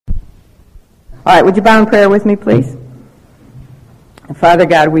All right, would you bow in prayer with me, please? Father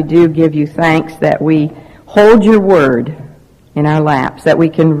God, we do give you thanks that we hold your word in our laps, that we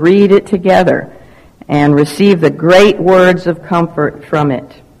can read it together and receive the great words of comfort from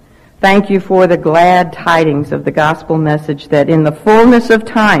it. Thank you for the glad tidings of the gospel message that in the fullness of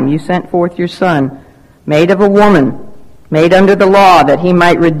time you sent forth your Son, made of a woman, made under the law, that he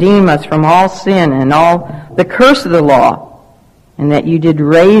might redeem us from all sin and all the curse of the law, and that you did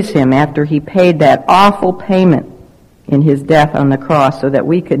raise him after he paid that awful payment in his death on the cross, so that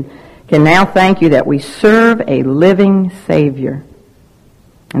we can now thank you that we serve a living Savior,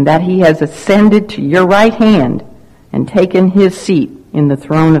 and that he has ascended to your right hand and taken his seat in the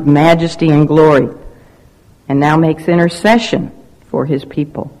throne of majesty and glory, and now makes intercession for his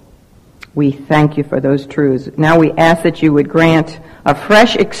people. We thank you for those truths. Now we ask that you would grant a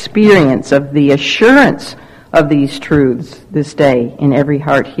fresh experience of the assurance of these truths this day in every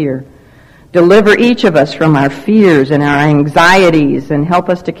heart here. Deliver each of us from our fears and our anxieties, and help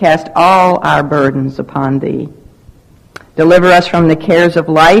us to cast all our burdens upon thee. Deliver us from the cares of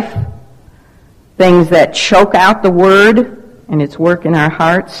life, things that choke out the word and its work in our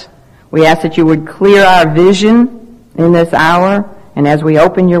hearts. We ask that you would clear our vision in this hour, and as we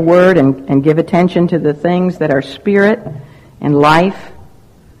open your word and give attention to the things that are spirit and life,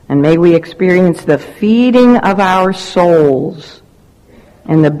 and may we experience the feeding of our souls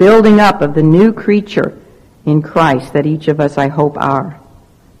and the building up of the new creature in Christ that each of us, I hope, are.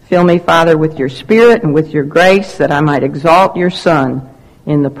 Fill me, Father, with your Spirit and with your grace, that I might exalt your Son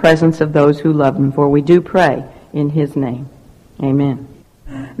in the presence of those who love him. For we do pray in his name. Amen.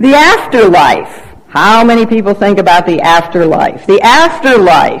 The afterlife. How many people think about the afterlife? The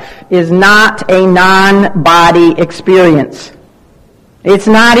afterlife is not a non-body experience. It's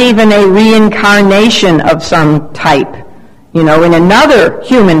not even a reincarnation of some type, in another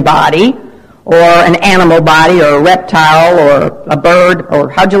human body, or an animal body, or a reptile, or a bird, or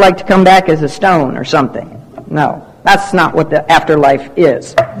how'd you like to come back as a stone or something? No, that's not what the afterlife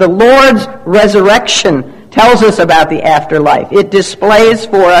is. The Lord's resurrection tells us about the afterlife. It displays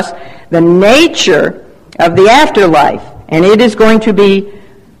for us the nature of the afterlife, and it is going to be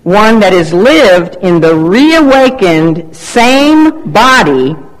one that is lived in the reawakened same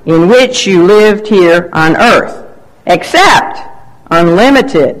body in which you lived here on earth, except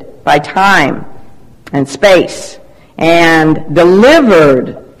unlimited by time and space, and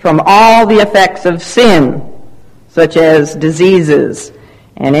delivered from all the effects of sin, such as diseases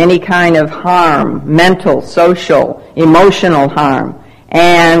and any kind of harm, mental, social, emotional harm,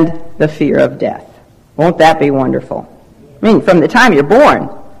 and the fear of death. Won't that be wonderful? From the time you're born,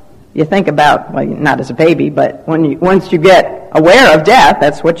 you think about, well, not as a baby, but once you get aware of death,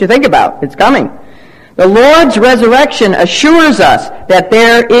 that's what you think about. It's coming. The Lord's resurrection assures us that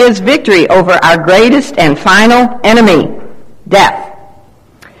there is victory over our greatest and final enemy, death.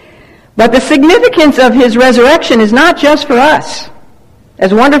 But the significance of his resurrection is not just for us.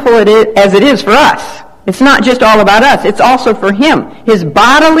 As wonderful as it is for us, it's not just all about us. It's also for him. His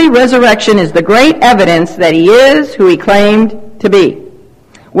bodily resurrection is the great evidence that he is who he claimed to be.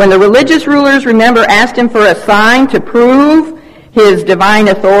 When the religious rulers, remember, asked him for a sign to prove his divine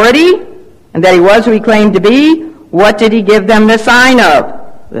authority and that he was who he claimed to be, what did he give them the sign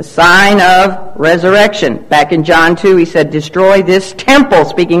of? The sign of resurrection. Back in John 2, he said, destroy this temple,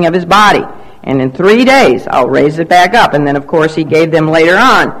 speaking of his body, and in 3 days I'll raise it back up. And then, of course, he gave them later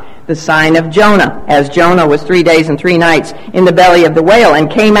on the sign of Jonah, as Jonah was 3 days and 3 nights in the belly of the whale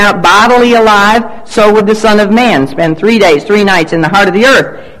and came out bodily alive, so would the Son of Man spend 3 days, 3 nights in the heart of the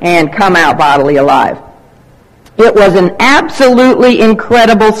earth and come out bodily alive. It was an absolutely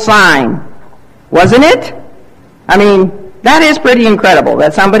incredible sign, wasn't it? That is pretty incredible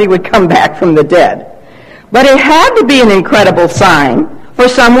that somebody would come back from the dead. But it had to be an incredible sign for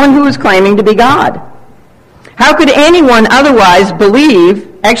someone who was claiming to be God. How could anyone otherwise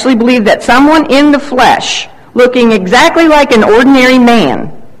actually believe that someone in the flesh, looking exactly like an ordinary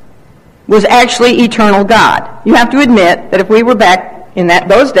man, was actually eternal God? You have to admit that if we were back in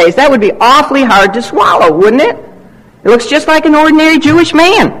those days, that would be awfully hard to swallow, wouldn't it? It looks just like an ordinary Jewish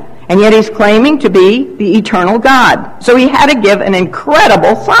man, and yet he's claiming to be the eternal God. So he had to give an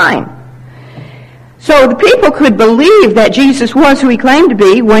incredible sign. So the people could believe that Jesus was who he claimed to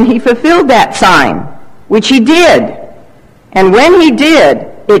be when he fulfilled that sign, which he did. And when he did,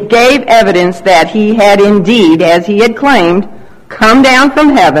 it gave evidence that he had indeed, as he had claimed, come down from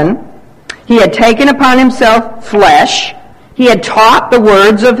heaven. He had taken upon himself flesh. He had taught the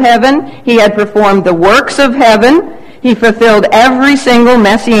words of heaven. He had performed the works of heaven. He fulfilled every single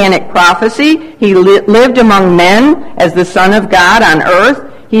messianic prophecy. He lived among men as the Son of God on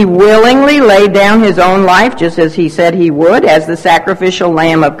earth. He willingly laid down his own life, just as he said he would, as the sacrificial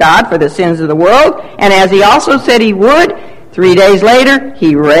Lamb of God for the sins of the world. And as he also said he would, 3 days later,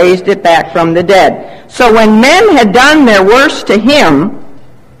 he raised it back from the dead. So when men had done their worst to him,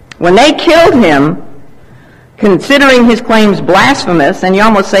 when they killed him, considering his claims blasphemous, and you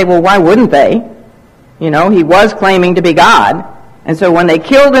almost say, well, why wouldn't they? You know, he was claiming to be God. And so when they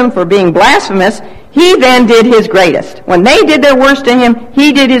killed him for being blasphemous, he then did his greatest. When they did their worst to him,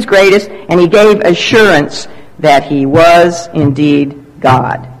 he did his greatest, and he gave assurance that he was indeed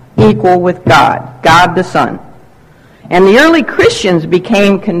God, equal with God, God the Son. And the early Christians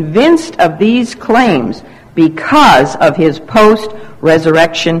became convinced of these claims because of his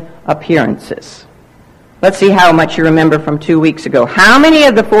post-resurrection appearances. Let's see how much you remember from 2 weeks ago. How many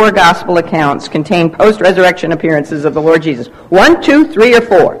of the 4 gospel accounts contain post-resurrection appearances of the Lord Jesus? 1, 2, 3, or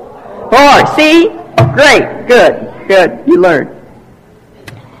 4? 4. See? Great. Good. You learned.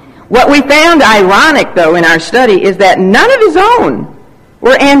 What we found ironic, though, in our study is that none of his own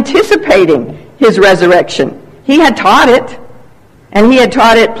were anticipating his resurrection. He had taught it, and he had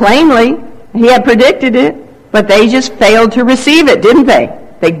taught it plainly. He had predicted it, but they just failed to receive it, didn't they?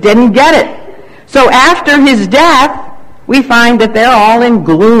 They didn't get it. So after his death, we find that they're all in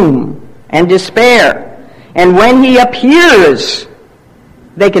gloom and despair. And when he appears,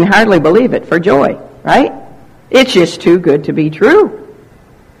 they can hardly believe it for joy, right? It's just too good to be true.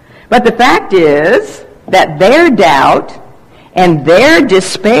 But the fact is that their doubt and their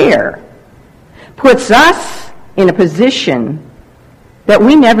despair puts us in a position that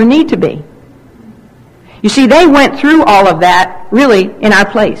we never need to be. You see, they went through all of that really in our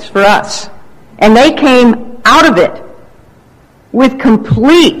place for us. And they came out of it with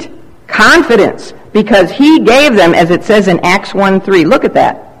complete confidence because he gave them, as it says in Acts 1:3. Look at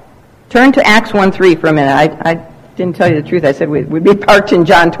that. Turn to Acts 1:3 for a minute. I didn't tell you the truth. I said we'd be parked in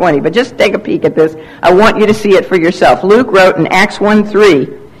John 20, but just take a peek at this. I want you to see it for yourself. Luke wrote in Acts 1:3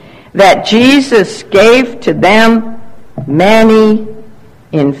 that Jesus gave to them many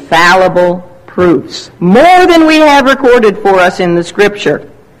infallible proofs, more than we have recorded for us in the Scripture.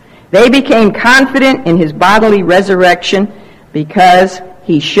 They became confident in his bodily resurrection because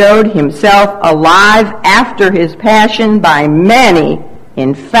he showed himself alive after his passion by many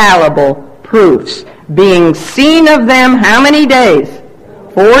infallible proofs, being seen of them how many days?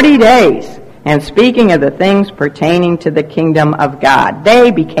 40 days. And speaking of the things pertaining to the kingdom of God. They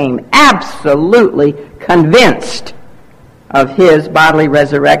became absolutely convinced of his bodily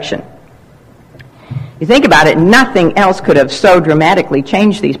resurrection. You think about it, nothing else could have so dramatically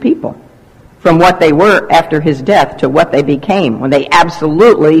changed these people from what they were after his death to what they became when they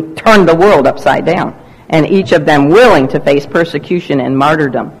absolutely turned the world upside down, and each of them willing to face persecution and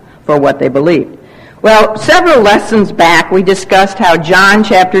martyrdom for what they believed. Well, several lessons back, we discussed how John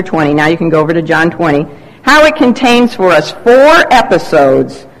chapter 20, now you can go over to John 20, how it contains for us 4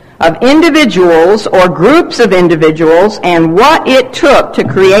 episodes of individuals or groups of individuals and what it took to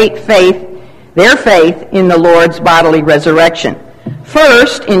create faith, their faith in the Lord's bodily resurrection.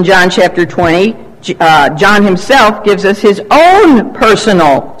 First, in John chapter 20, John himself gives us his own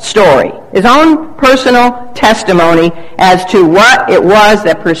personal story, his own personal testimony as to what it was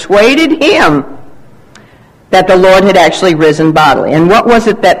that persuaded him that the Lord had actually risen bodily. And what was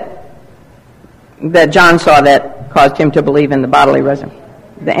it that John saw that caused him to believe in the bodily resurrection?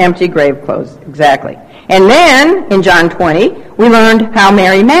 The empty grave clothes, exactly. And then, in John 20, we learned how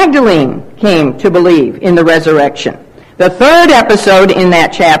Mary Magdalene came to believe in the resurrection. The third episode in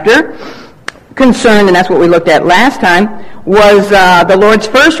that chapter concerned, and that's what we looked at last time, was the Lord's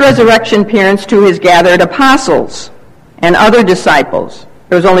first resurrection appearance to his gathered apostles and other disciples.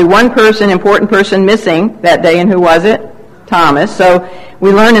 There was only one person, important person, missing that day, and who was it? Thomas. So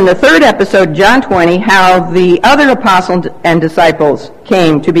we learn in the third episode, John 20, how the other apostles and disciples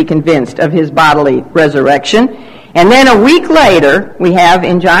came to be convinced of his bodily resurrection. And then a week later, we have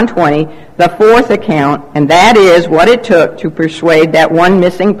in John 20, the fourth account, and that is what it took to persuade that one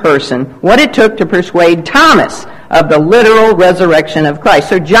missing person, what it took to persuade Thomas of the literal resurrection of Christ.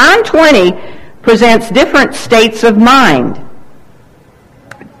 So John 20 presents different states of mind.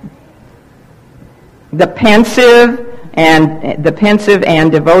 The pensive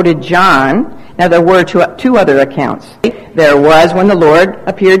and devoted John. Now there were two other accounts. There was when the Lord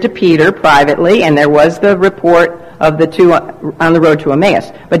appeared to Peter privately, and there was the report of the two on the road to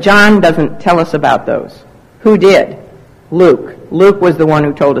Emmaus. But John doesn't tell us about those. Who did? Luke. Luke was the one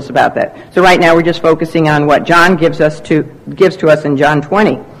who told us about that. So right now we're just focusing on what John gives to us in John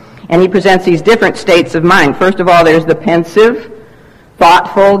 20. And he presents these different states of mind. First of all, there's the pensive,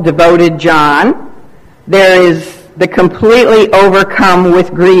 thoughtful, devoted John. There is the completely overcome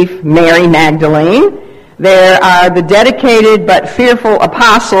with grief Mary Magdalene. There are the dedicated but fearful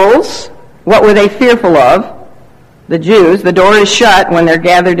apostles. What were they fearful of? The Jews. The door is shut when they're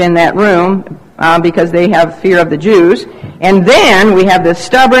gathered in that room because they have fear of the Jews. And then we have the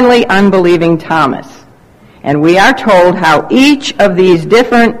stubbornly unbelieving Thomas. And we are told how each of these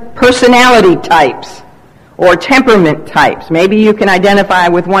different personality types or temperament types, maybe you can identify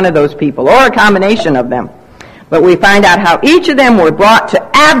with one of those people or a combination of them, but we find out how each of them were brought to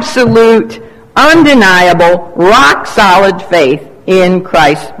absolute, undeniable, rock-solid faith in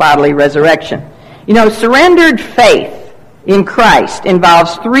Christ's bodily resurrection. You know, surrendered faith in Christ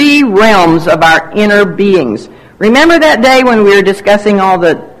involves three realms of our inner beings. Remember that day when we were discussing all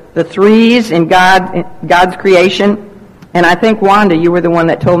the threes in God's creation? And I think, Wanda, you were the one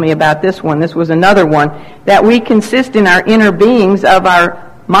that told me about this one. This was another one. That we consist in our inner beings of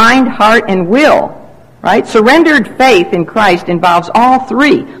our mind, heart, and will. Right? Surrendered faith in Christ involves all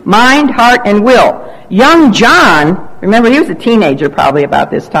three. Mind, heart, and will. Young John, remember he was a teenager probably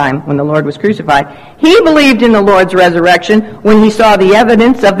about this time when the Lord was crucified. He believed in the Lord's resurrection when he saw the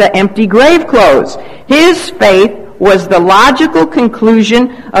evidence of the empty grave clothes. His faith was the logical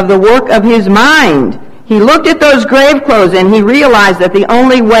conclusion of the work of his mind. He looked at those grave clothes and he realized that the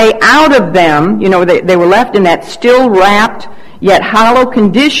only way out of them, you know, they were left in that still wrapped yet hollow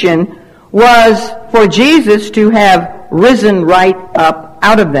condition, was for Jesus to have risen right up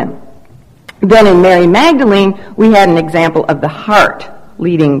out of them. Then in Mary Magdalene, we had an example of the heart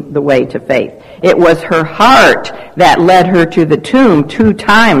leading the way to faith. It was her heart that led her to the tomb 2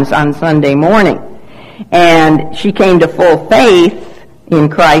 times on Sunday morning. And she came to full faith in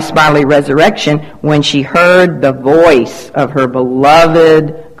Christ's bodily resurrection when she heard the voice of her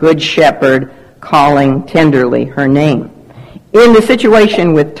beloved Good Shepherd calling tenderly her name. In the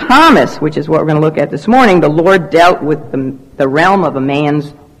situation with Thomas, which is what we're going to look at this morning, the Lord dealt with the realm of a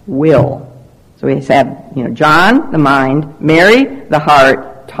man's will. So we have, John, the mind, Mary, the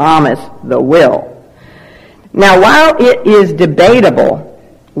heart, Thomas, the will. Now, while it is debatable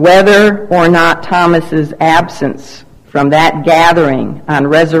whether or not Thomas's absence from that gathering on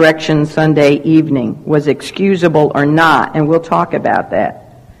Resurrection Sunday evening was excusable or not, and we'll talk about that,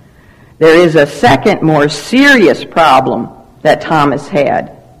 there is a second, more serious problem that Thomas had,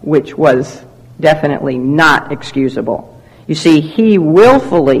 which was definitely not excusable. You see, he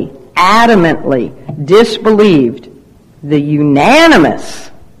willfully, adamantly disbelieved the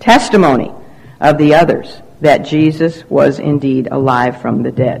unanimous testimony of the others that Jesus was indeed alive from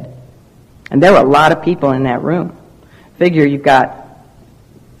the dead. And there were a lot of people in that room. Figure you've got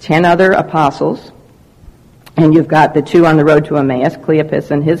 10 other apostles, and you've got the 2 on the road to Emmaus, Cleopas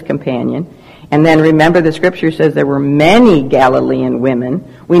and his companion. And then remember the scripture says there were many Galilean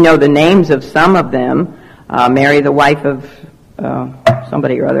women. We know the names of some of them. Mary, the wife of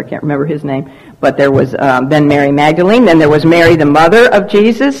somebody or other, can't remember his name. But there was then Mary Magdalene. Then there was Mary, the mother of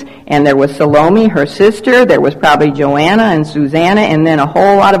Jesus. And there was Salome, her sister. There was probably Joanna and Susanna. And then a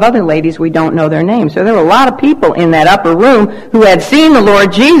whole lot of other ladies we don't know their names. So there were a lot of people in that upper room who had seen the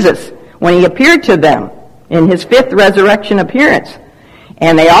Lord Jesus when he appeared to them in his 5th resurrection appearance.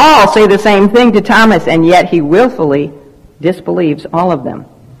 And they all say the same thing to Thomas, and yet he willfully disbelieves all of them.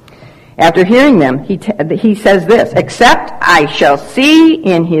 After hearing them, he says this, "Except I shall see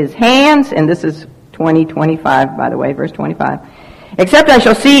in his hands," and this is 20:25, by the way, verse 25. "Except I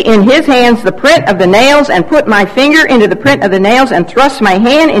shall see in his hands the print of the nails, and put my finger into the print of the nails, and thrust my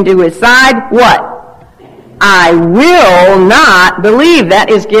hand into his side," what? "I will not believe."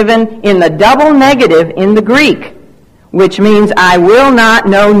 That is given in the double negative in the Greek, which means I will not,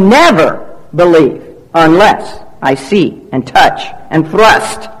 no, never believe, unless I see and touch and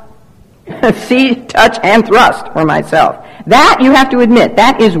thrust. See, touch, and thrust for myself. That, you have to admit,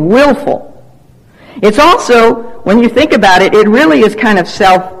 that is willful. It's also, when you think about it, it really is kind of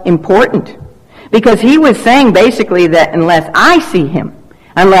self-important. Because he was saying basically that unless I see him,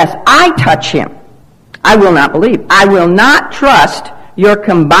 unless I touch him, I will not believe. I will not trust your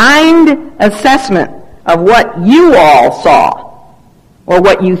combined assessment of what you all saw or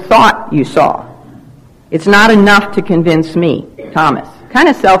what you thought you saw. It's not enough to convince me, Thomas. Kind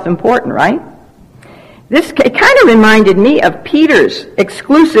of self-important, right? This kind of reminded me of Peter's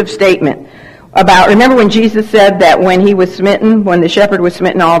exclusive statement about, remember when Jesus said that when he was smitten, when the shepherd was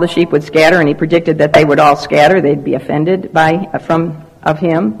smitten, all the sheep would scatter, and he predicted that they would all scatter, they'd be offended of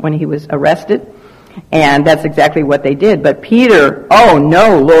him when he was arrested. And that's exactly what they did. But Peter, "Oh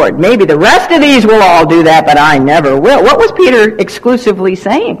no, Lord, maybe the rest of these will all do that, but I never will." What was Peter exclusively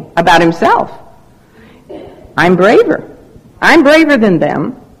saying about himself? I'm braver. I'm braver than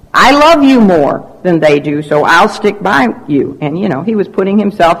them. I love you more. than they do, so I'll stick by you. And, he was putting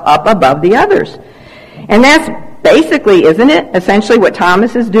himself up above the others. And that's basically, isn't it, essentially what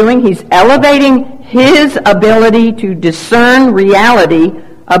Thomas is doing? He's elevating his ability to discern reality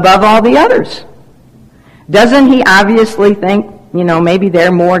above all the others. Doesn't he obviously think, maybe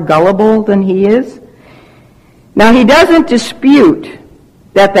they're more gullible than he is? Now, he doesn't dispute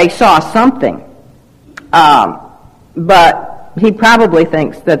that they saw something, but he probably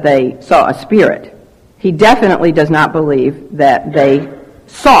thinks that they saw a spirit. He definitely does not believe that they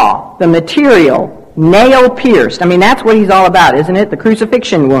saw the material, nail-pierced. I mean, that's what he's all about, isn't it? The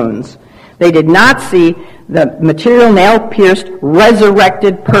crucifixion wounds. They did not see the material, nail-pierced,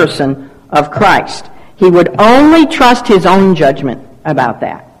 resurrected person of Christ. He would only trust his own judgment about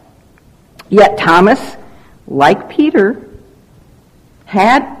that. Yet Thomas, like Peter,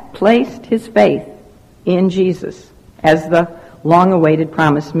 had placed his faith in Jesus as the long-awaited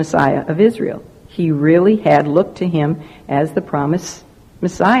promised Messiah of Israel. He really had looked to him as the promised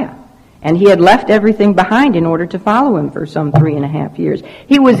Messiah. And he had left everything behind in order to follow him for some 3.5 years.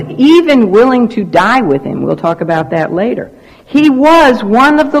 He was even willing to die with him. We'll talk about that later. He was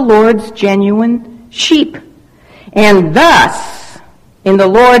one of the Lord's genuine sheep. And thus, in the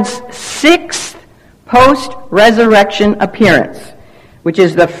Lord's 6th post-resurrection appearance, which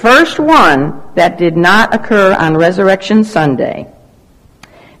is the first one that did not occur on Resurrection Sunday,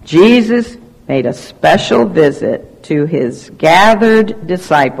 Jesus made a special visit to his gathered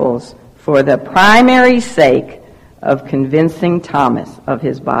disciples for the primary sake of convincing Thomas of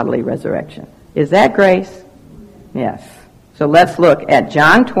his bodily resurrection. Is that grace? Yes. So let's look at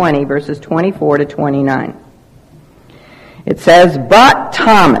John 20, verses 24 to 29. It says, "But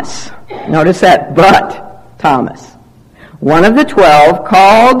Thomas," notice that, "but Thomas, one of the 12,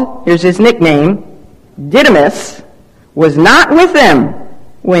 called," here's his nickname, "Didymas, was not with them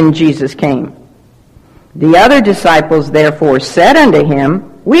when Jesus came. The other disciples therefore said unto him,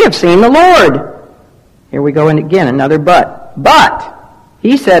 We have seen the Lord." Here we go again, another but. "But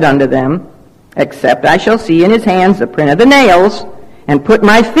he said unto them, Except I shall see in his hands the print of the nails, and put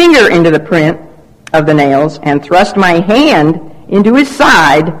my finger into the print of the nails, and thrust my hand into his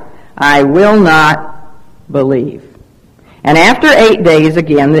side, I will not believe." And after 8 days,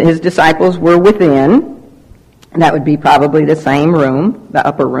 again, his disciples were within, and that would be probably the same room, the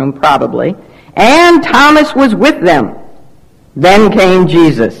upper room probably, and Thomas was with them. Then came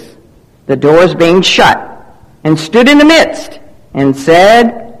Jesus, the doors being shut, and stood in the midst, and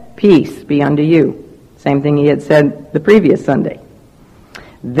said, "Peace be unto you." Same thing he had said the previous Sunday.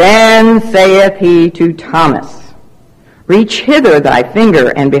 Then saith he to Thomas, "Reach hither thy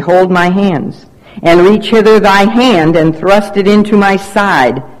finger, and behold my hands, and reach hither thy hand, and thrust it into my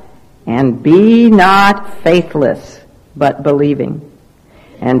side, and be not faithless, but believing."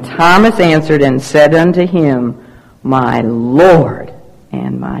 And Thomas answered and said unto him, "My Lord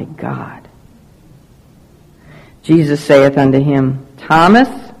and my God." Jesus saith unto him, "Thomas,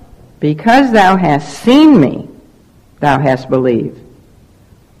 because thou hast seen me, thou hast believed.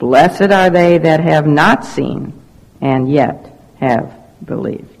 Blessed are they that have not seen, and yet have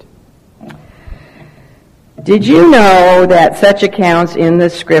believed." Did you know that such accounts in the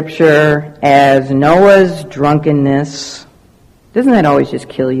Scripture as Noah's drunkenness, doesn't that always just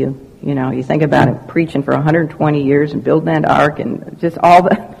kill you? You think about it, preaching for 120 years and building that ark and just all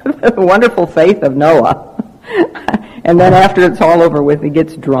the wonderful faith of Noah. And then after it's all over with, he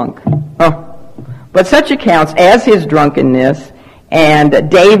gets drunk. Oh. But such accounts as his drunkenness and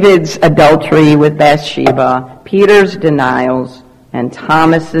David's adultery with Bathsheba, Peter's denials, and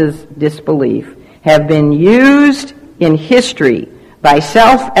Thomas's disbelief have been used in history by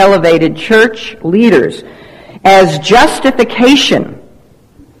self-elevated church leaders as justification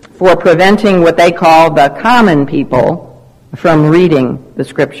for preventing what they call the common people from reading the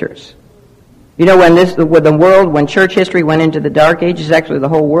Scriptures. When church history went into the Dark Ages, actually the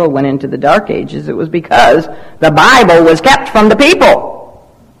whole world went into the Dark Ages, it was because the Bible was kept from the people.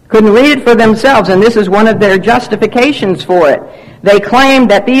 Couldn't read it for themselves, and this is one of their justifications for it. They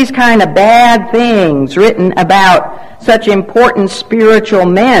claimed that these kind of bad things written about such important spiritual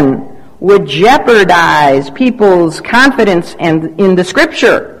men would jeopardize people's confidence in the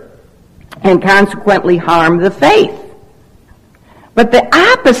Scripture and consequently harm the faith. But the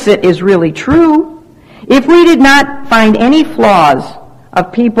opposite is really true. If we did not find any flaws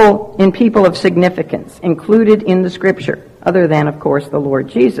of people of significance included in the Scripture, other than, of course, the Lord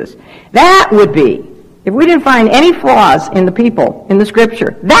Jesus, if we didn't find any flaws in the people in the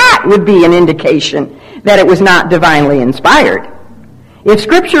Scripture, that would be an indication that it was not divinely inspired. If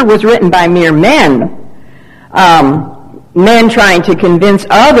Scripture was written by mere men, men trying to convince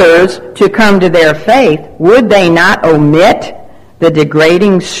others to come to their faith, would they not omit the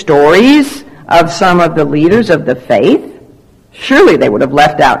degrading stories of some of the leaders of the faith? Surely they would have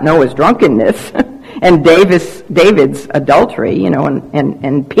left out Noah's drunkenness and David's adultery,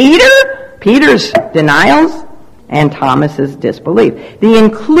 and Peter's denials and Thomas's disbelief. The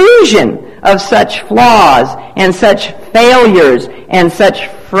inclusion of such flaws and such failures and such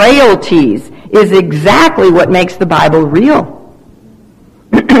frailties is exactly what makes the Bible real.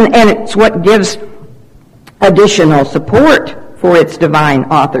 And it's what gives additional support for its divine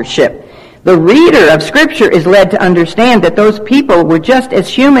authorship. The reader of Scripture is led to understand that those people were just as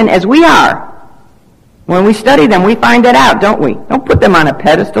human as we are. When we study them, we find that out, don't we? Don't put them on a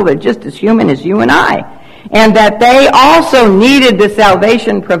pedestal. They're just as human as you and I. And that they also needed the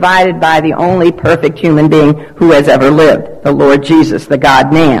salvation provided by the only perfect human being who has ever lived, the Lord Jesus, the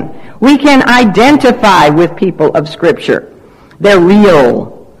God-man. We can identify with people of Scripture. They're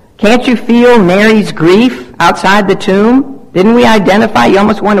real. Can't you feel Mary's grief outside the tomb? Didn't we identify? You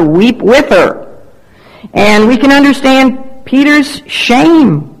almost want to weep with her. And we can understand Peter's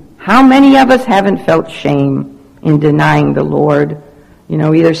shame. How many of us haven't felt shame in denying the Lord?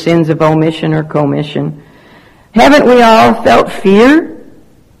 Either sins of omission or commission. Haven't we all felt fear?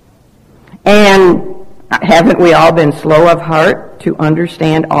 And haven't we all been slow of heart to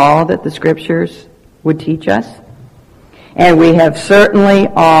understand all that the Scriptures would teach us? And we have certainly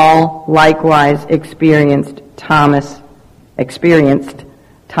all likewise experienced Thomas's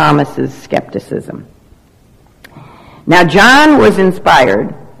skepticism. Now, John was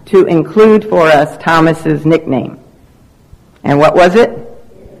inspired to include for us Thomas's nickname. And what was it?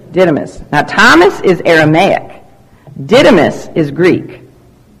 Didymas. Now, Thomas is Aramaic. Didymas is Greek.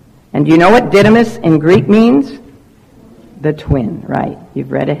 And do you know what Didymas in Greek means? The twin, right?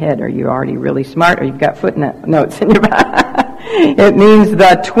 You've read ahead, or you're already really smart, or you've got footnotes in your Bible. It means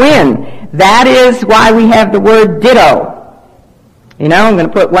the twin. That is why we have the word ditto. I'm going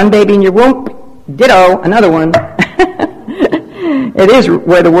to put one baby in your womb, ditto, another one. It is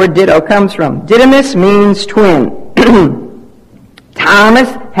where the word ditto comes from. Didymas means twin. Thomas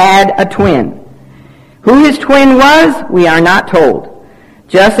had a twin. Who his twin was, we are not told.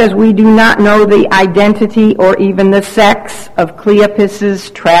 Just as we do not know the identity or even the sex of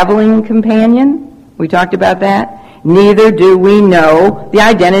Cleopas' traveling companion, we talked about that, neither do we know the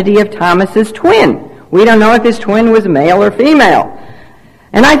identity of Thomas's twin. We don't know if his twin was male or female.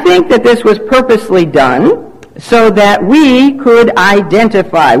 And I think that this was purposely done so that we could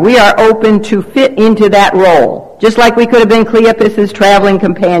identify. We are open to fit into that role. Just like we could have been Cleopas' traveling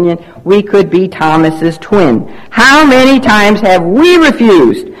companion, we could be Thomas's twin. How many times have we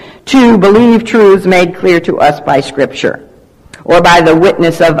refused to believe truths made clear to us by Scripture or by the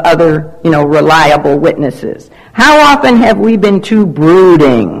witness of other, reliable witnesses? How often have we been too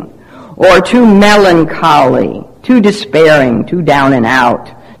brooding or too melancholy, too despairing, too down and out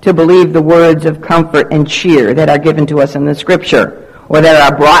to believe the words of comfort and cheer that are given to us in the Scripture or that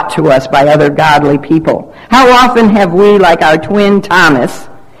are brought to us by other godly people? How often have we, like our twin Thomas,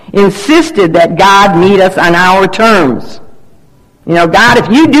 insisted that God meet us on our terms? God, if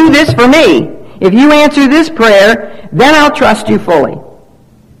you do this for me, if you answer this prayer, then I'll trust you fully.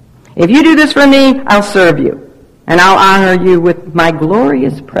 If you do this for me, I'll serve you, and I'll honor you with my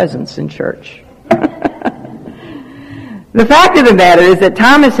glorious presence in church. The fact of the matter is that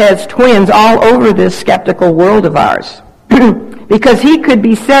Thomas has twins all over this skeptical world of ours. Because he could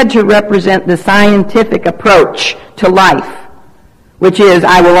be said to represent the scientific approach to life, which is,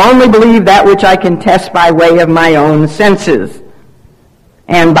 I will only believe that which I can test by way of my own senses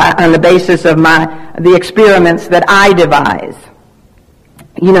and on the basis of the experiments that I devise.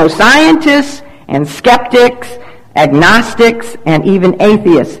 Scientists and skeptics, agnostics, and even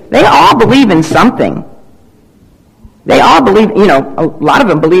atheists, they all believe in something. They all believe, a lot of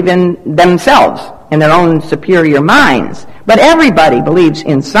them believe in themselves, in their own superior minds. But everybody believes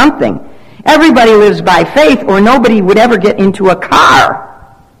in something. Everybody lives by faith, or nobody would ever get into a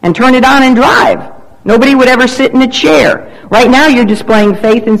car and turn it on and drive. Nobody would ever sit in a chair. Right now you're displaying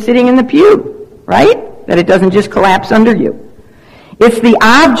faith in sitting in the pew, right? That it doesn't just collapse under you. It's the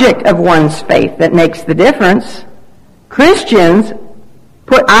object of one's faith that makes the difference. Christians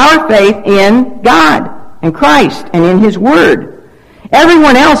put our faith in God and Christ and in His Word.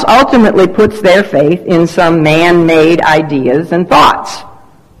 Everyone else ultimately puts their faith in some man-made ideas and thoughts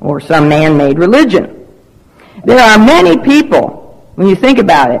or some man-made religion. There are many people, when you think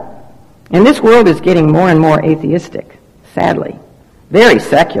about it, and this world is getting more and more atheistic, sadly. Very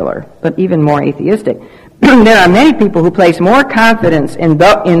secular, but even more atheistic. There are many people who place more confidence in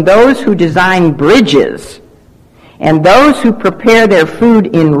those who design bridges and those who prepare their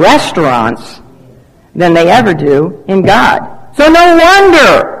food in restaurants than they ever do in God. So no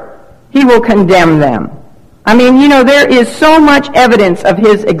wonder he will condemn them. I mean, there is so much evidence of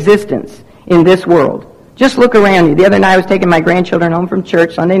his existence in this world. Just look around you. The other night I was taking my grandchildren home from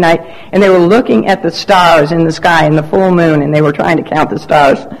church Sunday night, and they were looking at the stars in the sky and the full moon, and they were trying to count the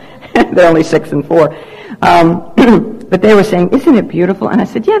stars. They're only 6 and 4. But they were saying, isn't it beautiful? And I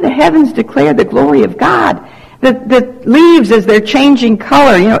said, yeah, the heavens declare the glory of God. The leaves, as they're changing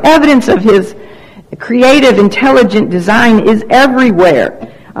color, evidence of his creative, intelligent design is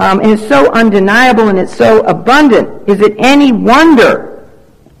everywhere. And it's so undeniable and it's so abundant. Is it any wonder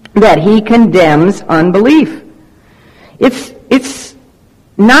that he condemns unbelief? It's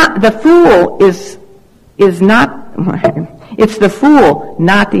not, the fool is not, it's the fool,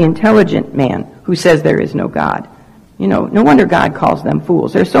 not the intelligent man who says there is no God. No wonder God calls them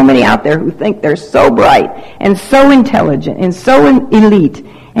fools. There's so many out there who think they're so bright and so intelligent and so elite.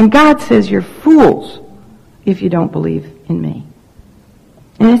 And God says you're fools if you don't believe in me.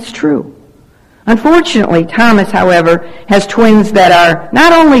 And it's true. Unfortunately, Thomas, however, has twins that are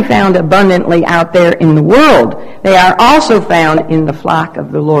not only found abundantly out there in the world, they are also found in the flock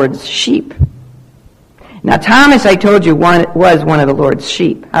of the Lord's sheep. Now, Thomas, I told you, was one of the Lord's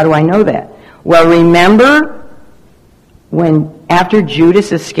sheep. How do I know that? Well, remember when after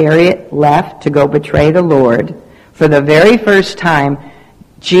Judas Iscariot left to go betray the Lord, for the very first time,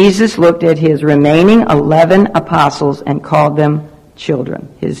 Jesus looked at his remaining 11 apostles and called them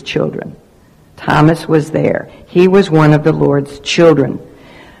children, his children. Thomas was there. He was one of the Lord's children.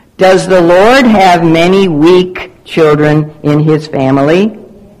 Does the Lord have many weak children in his family?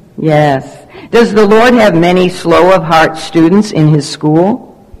 Yes. Does the Lord have many slow of heart students in his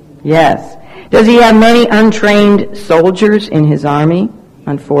school? Yes. Does he have many untrained soldiers in his army?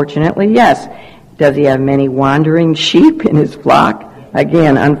 Unfortunately, yes. Does he have many wandering sheep in his flock?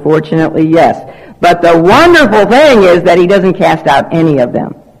 Again, unfortunately, yes. But the wonderful thing is that he doesn't cast out any of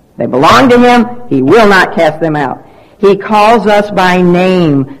them. They belong to him. He will not cast them out. He calls us by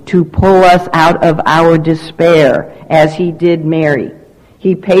name to pull us out of our despair, as he did Mary.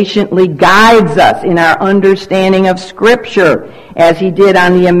 He patiently guides us in our understanding of Scripture, as he did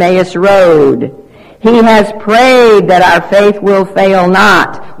on the Emmaus Road. He has prayed that our faith will fail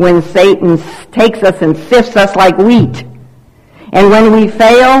not when Satan takes us and sifts us like wheat. And when we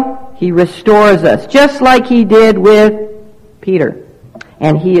fail, he restores us, just like he did with Peter.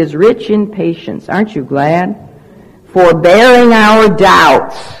 And he is rich in patience. Aren't you glad? Forbearing our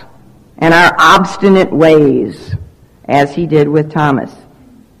doubts and our obstinate ways, as he did with Thomas.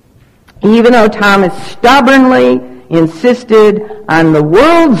 Even though Thomas stubbornly insisted on the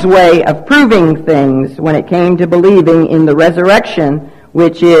world's way of proving things when it came to believing in the resurrection,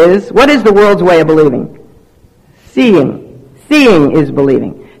 which is, what is the world's way of believing? Seeing. Seeing is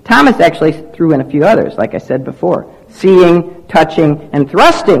believing. Thomas actually threw in a few others, like I said before. Seeing, touching, and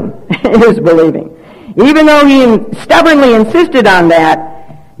thrusting is believing. Even though he stubbornly insisted on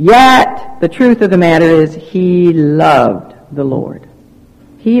that, yet the truth of the matter is he loved the Lord.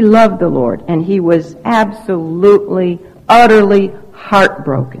 He loved the Lord, and he was absolutely, utterly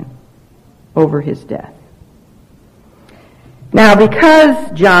heartbroken over his death. Now,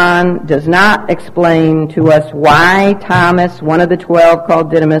 because John does not explain to us why Thomas, one of the 12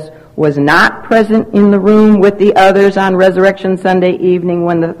 called Didymas, was not present in the room with the others on Resurrection Sunday evening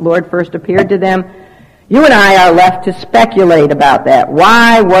when the Lord first appeared to them, you and I are left to speculate about that.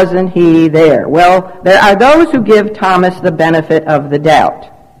 Why wasn't he there? Well, there are those who give Thomas the benefit of the doubt.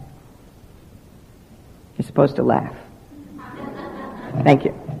 You're supposed to laugh. Thank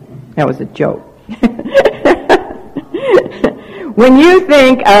you. That was a joke. When you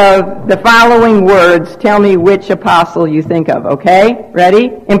think of the following words, tell me which apostle you think of, okay? Ready?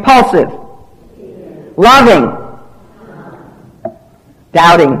 Impulsive. Loving.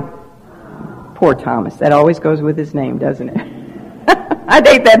 Doubting. Poor Thomas. That always goes with his name, doesn't it? I'd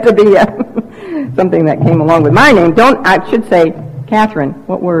hate that to be something that came along with my name. I should say, Catherine,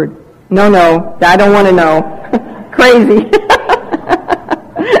 what word? No, I don't want to know. Crazy.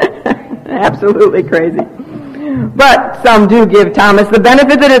 Absolutely crazy. But some do give Thomas the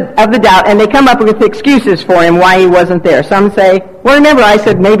benefit of the doubt, and they come up with excuses for him why he wasn't there. Some say, well, remember I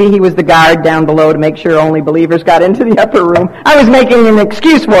said maybe he was the guard down below to make sure only believers got into the upper room. I was making an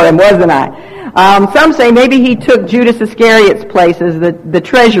excuse for him, wasn't I? Some say maybe he took Judas Iscariot's place as the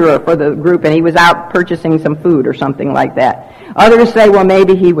treasurer for the group, and he was out purchasing some food or something like that. Others say, well,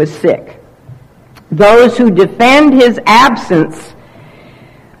 maybe he was sick. Those who defend his absence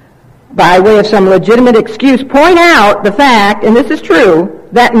by way of some legitimate excuse point out the fact, and this is true,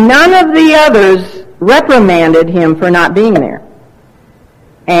 that none of the others reprimanded him for not being there.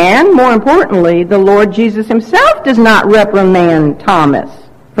 And, more importantly, the Lord Jesus himself does not reprimand Thomas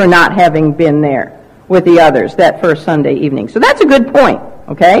for not having been there with the others that first Sunday evening. So that's a good point,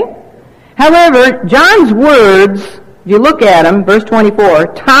 okay? However, John's words, if you look at them, verse 24,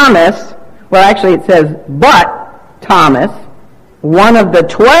 Thomas, well actually it says, but Thomas, one of the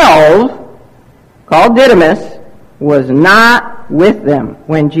 12, called Didymas, was not with them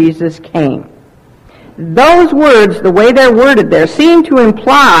when Jesus came. Those words, the way they're worded there, seem to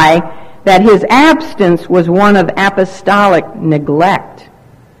imply that his absence was one of apostolic neglect.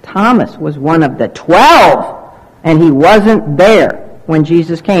 Thomas was one of the 12, and he wasn't there when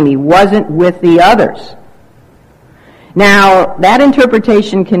Jesus came. He wasn't with the others. Now, that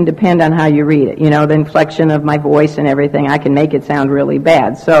interpretation can depend on how you read it. You know, the inflection of my voice and everything, I can make it sound really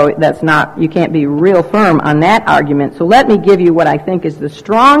bad. So that's not, you can't be real firm on that argument. So let me give you what I think is the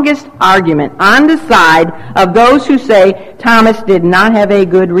strongest argument on the side of those who say Thomas did not have a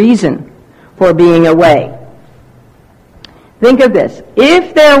good reason for being away. Think of this.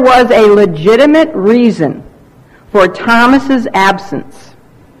 If there was a legitimate reason for Thomas's absence,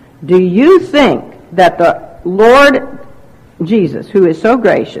 do you think that the Lord Jesus, who is so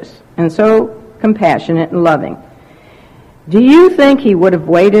gracious and so compassionate and loving, do you think he would have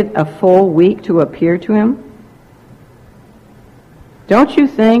waited a full week to appear to him? Don't you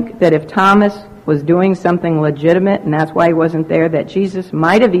think that if Thomas was doing something legitimate and that's why he wasn't there, that Jesus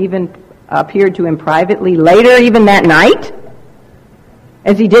might have even appeared to him privately later, even that night?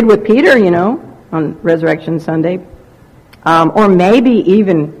 As he did with Peter, you know, on Resurrection Sunday. Or maybe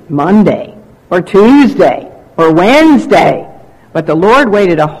even Monday, or Tuesday, or Wednesday. But the Lord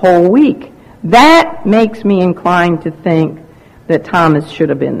waited a whole week. That makes me inclined to think that Thomas should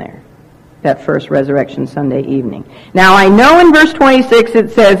have been there, that first Resurrection Sunday evening. Now, I know in verse 26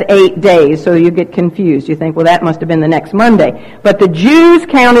 it says 8 days, so you get confused. You think, well, that must have been the next Monday. But the Jews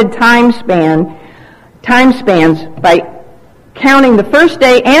counted time spans by counting the first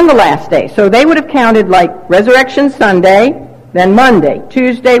day and the last day. So they would have counted like Resurrection Sunday, then Monday,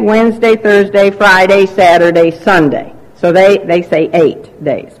 Tuesday, Wednesday, Thursday, Friday, Saturday, Sunday. So they say 8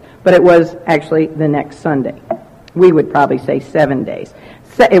 days. But it was actually the next Sunday. We would probably say 7 days.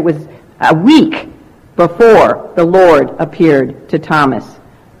 So it was a week before the Lord appeared to Thomas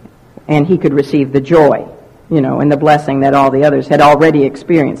and he could receive the joy, you know, and the blessing that all the others had already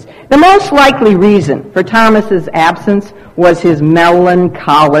experienced. The most likely reason for Thomas's absence was his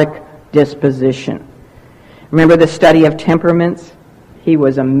melancholic disposition. Remember the study of temperaments? He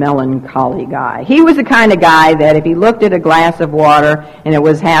was a melancholy guy. He was the kind of guy that if he looked at a glass of water and it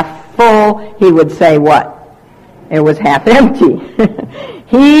was half full, he would say what? It was half empty.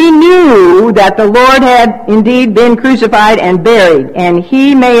 He knew that the Lord had indeed been crucified and buried, and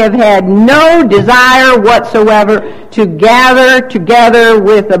he may have had no desire whatsoever to gather together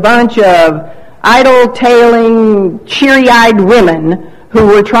with a bunch of idle-tailing, cheery-eyed women who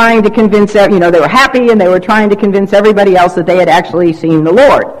were trying to convince, they were happy and they were trying to convince everybody else that they had actually seen the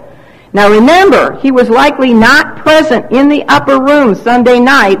Lord. Now remember, he was likely not present in the upper room Sunday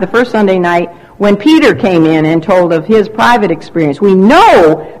night, the first Sunday night, when Peter came in and told of his private experience. We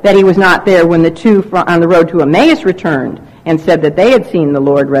know that he was not there when the two on the road to Emmaus returned and said that they had seen the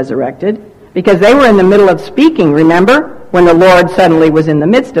Lord resurrected, because they were in the middle of speaking, remember, when the Lord suddenly was in the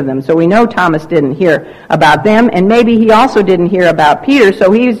midst of them. So we know Thomas didn't hear about them, and maybe he also didn't hear about Peter,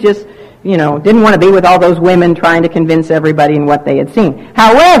 so he was just, didn't want to be with all those women trying to convince everybody in what they had seen.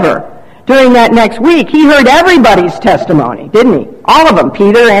 However, during that next week, he heard everybody's testimony, didn't he? All of them,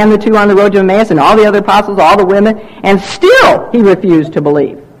 Peter and the two on the road to Emmaus and all the other apostles, all the women, and still he refused to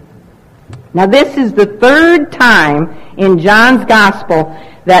believe. Now this is the third time in John's Gospel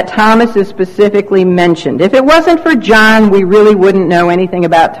that Thomas is specifically mentioned. If it wasn't for John, we really wouldn't know anything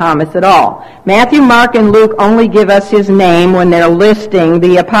about Thomas at all. Matthew, Mark, and Luke only give us his name when they're listing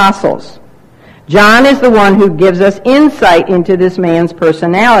the apostles. John is the one who gives us insight into this man's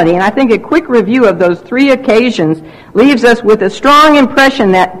personality. And I think a quick review of those 3 occasions leaves us with a strong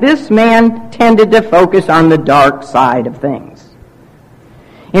impression that this man tended to focus on the dark side of things.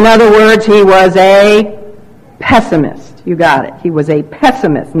 In other words, he was a pessimist. You got it. He was a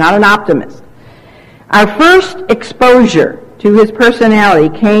pessimist, not an optimist. Our first exposure to his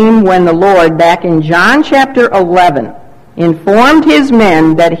personality came when the Lord, back in John chapter 11, informed his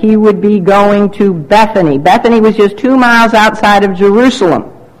men that he would be going to Bethany. Bethany was just 2 miles outside of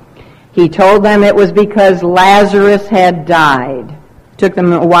Jerusalem. He told them it was because Lazarus had died Took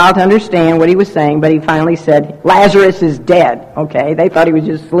them a while to understand what he was saying, but he finally said, Lazarus is dead. Okay, they thought he was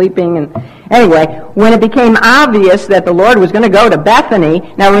just sleeping. And anyway, when it became obvious that the Lord was going to go to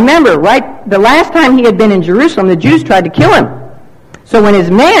Bethany, now remember, right, the last time he had been in Jerusalem, the Jews tried to kill him. So when his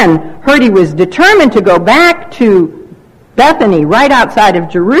men heard he was determined to go back to Bethany, right outside of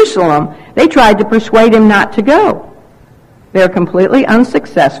Jerusalem, they tried to persuade him not to go. They were completely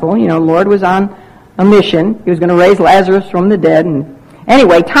unsuccessful. You know, the Lord was on a mission. He was going to raise Lazarus from the dead. And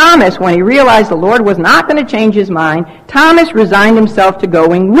anyway, Thomas, when he realized the Lord was not going to change his mind, Thomas resigned himself to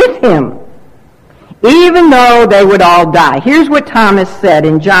going with him, even though they would all die. Here's what Thomas said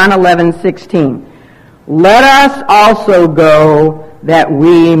in John 11:16. Let us also go that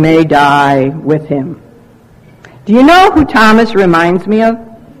we may die with him. Do you know who Thomas reminds me of?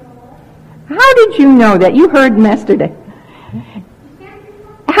 How did you know that? You heard him yesterday.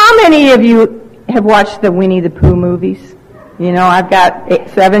 How many of you have watched the Winnie the Pooh movies? You know, I've got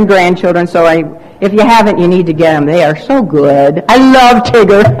 7 grandchildren, so if you haven't, you need to get them. They are so good. I love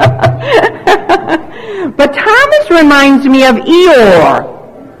Tigger. But Thomas reminds me of Eeyore.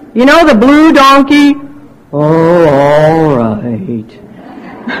 You know, the blue donkey? Oh, all right.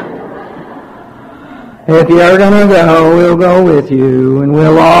 If you're going to go, we'll go with you, and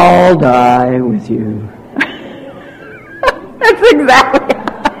we'll all die with you. That's exactly.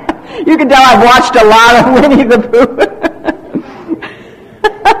 You can tell I've watched a lot of Winnie the Pooh.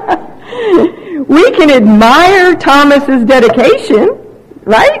 We can admire Thomas's dedication,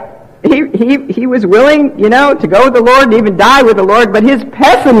 right? He was willing, you know, to go with the Lord and even die with the Lord, but his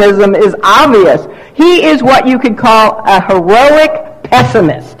pessimism is obvious. He is what you could call a heroic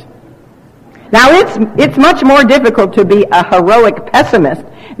pessimist. Now, it's much more difficult to be a heroic pessimist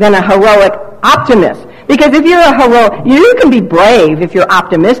than a heroic optimist. Because if you're a hero, you can be brave if you're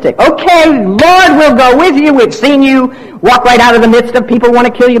optimistic. Okay, Lord, we'll go with you. We've seen you walk right out of the midst of people who want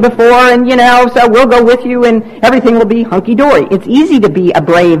to kill you before, and, you know, so we'll go with you and everything will be hunky-dory. It's easy to be a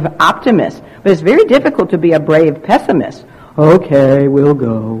brave optimist, but it's very difficult to be a brave pessimist. Okay, we'll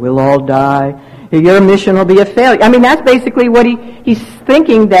go. We'll all die. Your mission will be a failure. I mean, that's basically what he's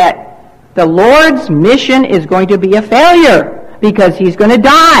thinking, that the Lord's mission is going to be a failure because he's going to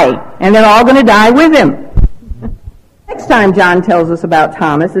die, and they're all going to die with him. Next time John tells us about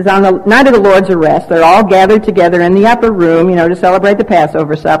Thomas is on the night of the Lord's arrest. They're all gathered together in the upper room, you know, to celebrate the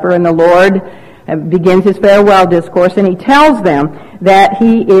Passover supper, and the Lord begins his farewell discourse, and he tells them that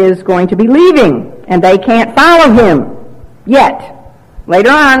he is going to be leaving, and they can't follow him yet.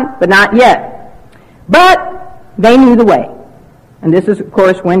 Later on, but not yet. But they knew the way. And this is, of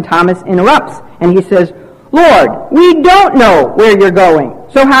course, when Thomas interrupts, and he says, Lord, we don't know where you're going,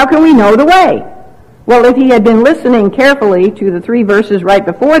 so how can we know the way? Well, if he had been listening carefully to the 3 verses right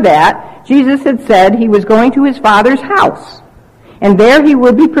before that, Jesus had said he was going to his Father's house, and there he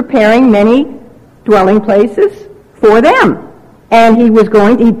would be preparing many dwelling places for them. And he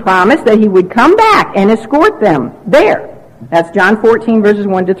promised that he would come back and escort them there. That's John 14, verses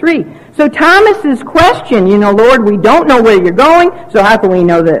 1 to 3. So Thomas's question, you know, Lord, we don't know where you're going, so how can we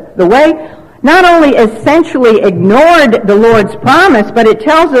know the way? Not only essentially ignored the Lord's promise, but it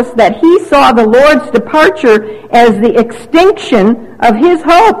tells us that he saw the Lord's departure as the extinction of his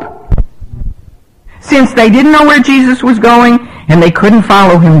hope. Since they didn't know where Jesus was going, and they couldn't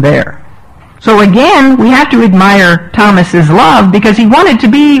follow him there. So again, we have to admire Thomas's love, because he wanted to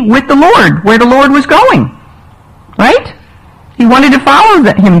be with the Lord, where the Lord was going. Right? He wanted to follow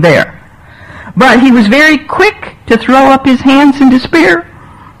him there. But he was very quick to throw up his hands in despair.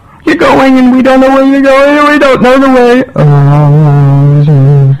 You're going and we don't know where you're going and we don't know the way.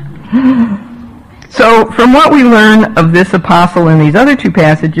 So from what we learn of this apostle in these other 2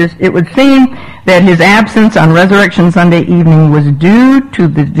 passages, it would seem that his absence on Resurrection Sunday evening was due to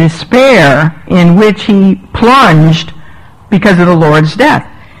the despair in which he plunged because of the Lord's death.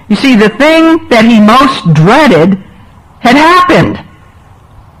 You see, the thing that he most dreaded had happened.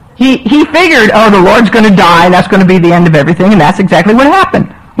 He figured, oh, the Lord's going to die, that's going to be the end of everything, and that's exactly what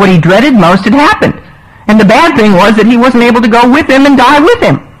happened. What he dreaded most had happened. And the bad thing was that he wasn't able to go with him and die with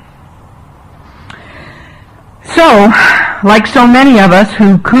him. So, like so many of us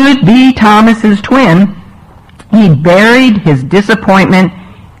who could be Thomas's twin, he buried his disappointment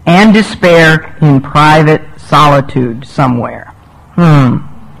and despair in private solitude somewhere.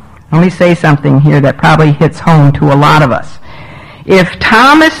 Let me say something here that probably hits home to a lot of us. If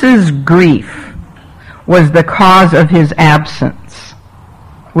Thomas's grief was the cause of his absence,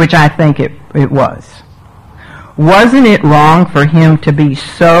 which I think it was, wasn't it wrong for him to be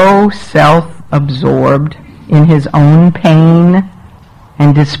so self-absorbed in his own pain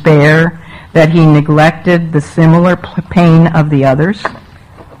and despair that he neglected the similar pain of the others?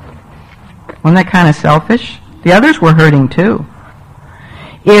 Wasn't that kind of selfish? The others were hurting too.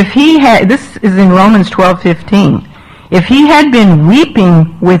 If he had, this is in Romans 12:15, if he had been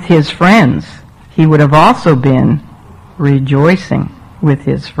weeping with his friends, he would have also been rejoicing with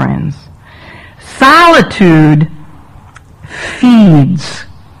his friends. Solitude feeds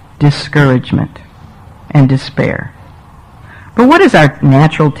discouragement and despair. But what is our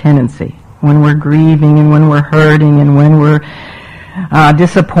natural tendency when we're grieving and when we're hurting and when we're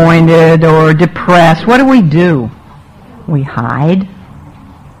disappointed or depressed? What do? We hide.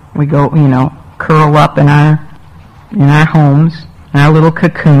 We go, curl up in our homes, in our little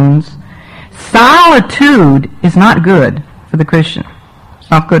cocoons. Solitude is not good for the Christian. It's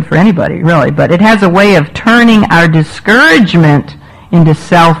not good for anybody, really, but it has a way of turning our discouragement into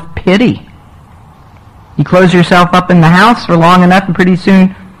self-pity. You close yourself up in the house for long enough and pretty soon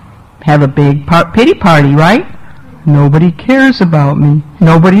have a big pity party, right? Nobody cares about me.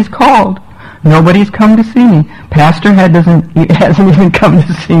 Nobody's called. Nobody's come to see me. Pastor hasn't even come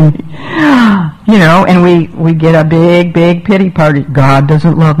to see me. And we get a big pity party. God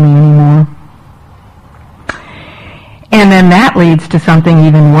doesn't love me anymore. And then that leads to something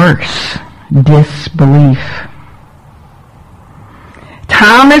even worse, disbelief.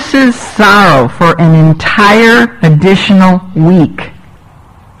 Thomas's sorrow for an entire additional week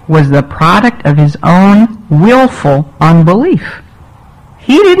was the product of his own willful unbelief.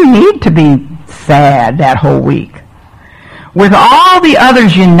 He didn't need to be sad that whole week. With all the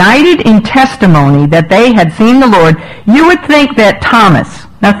others united in testimony that they had seen the Lord, you would think that Thomas,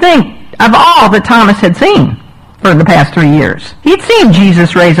 now think of all that Thomas had seen for the past 3 years. He'd seen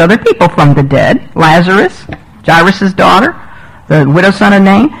Jesus raise other people from the dead, Lazarus, Jairus' daughter, the widow's son of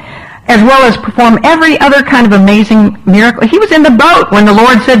Nain, as well as perform every other kind of amazing miracle. He was in the boat when the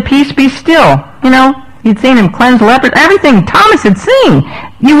Lord said, "Peace, be still." He'd seen him cleanse lepers, everything Thomas had seen.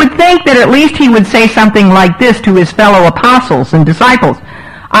 You would think that at least he would say something like this to his fellow apostles and disciples.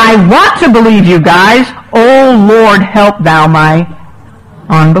 "I want to believe you guys. Oh Lord, help thou my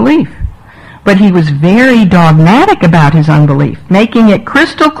unbelief." But he was very dogmatic about his unbelief, making it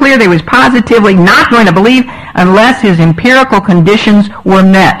crystal clear that he was positively not going to believe unless his empirical conditions were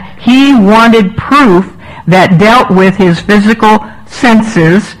met. He wanted proof that dealt with his physical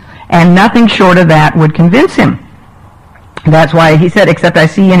senses, and nothing short of that would convince him. That's why he said, "Except I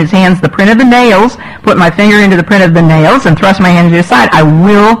see in his hands the print of the nails, put my finger into the print of the nails, and thrust my hand into his side, I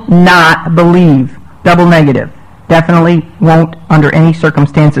will not believe." Double negative. Definitely won't, under any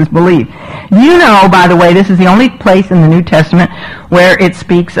circumstances, believe. By the way, this is the only place in the New Testament where it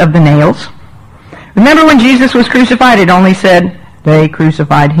speaks of the nails. Remember when Jesus was crucified, it only said they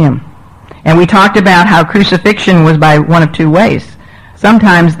crucified him. And we talked about how crucifixion was by one of two ways.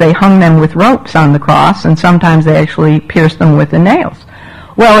 Sometimes they hung them with ropes on the cross, and sometimes they actually pierced them with the nails.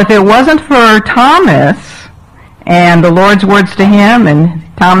 Well, if it wasn't for Thomas and the Lord's words to him and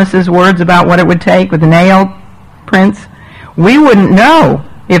Thomas's words about what it would take with the nail prints, we wouldn't know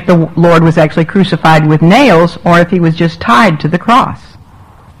if the Lord was actually crucified with nails or if he was just tied to the cross.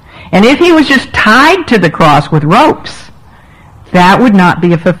 And if he was just tied to the cross with ropes, that would not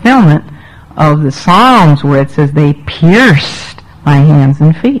be a fulfillment of the Psalms where it says they pierced my hands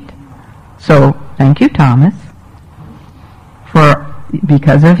and feet. So, thank you, Thomas,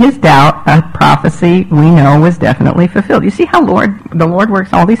 because of his doubt, a prophecy we know was definitely fulfilled. You see how the Lord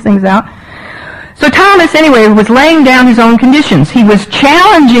works all these things out? So Thomas, anyway, was laying down his own conditions. He was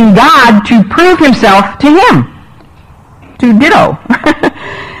challenging God to prove himself to him, to ditto.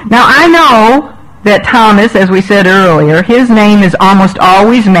 Now, I know that Thomas, as we said earlier, his name is almost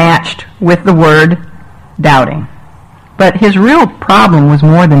always matched with the word doubting. But his real problem was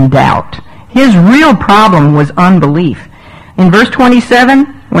more than doubt. His real problem was unbelief. In verse 27,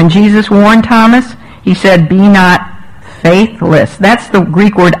 when Jesus warned Thomas, he said, "Be not faithless." That's the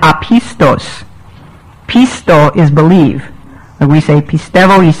Greek word apistos. Pisto is believe. Like we say,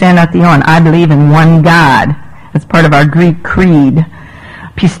 pistevo isenation, I believe in one God. That's part of our Greek creed.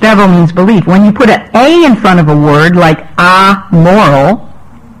 Pistevo means belief. When you put an A in front of a word like amoral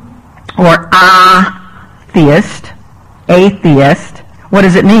or atheist, what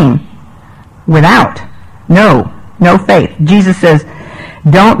does it mean? Without. No faith. Jesus says,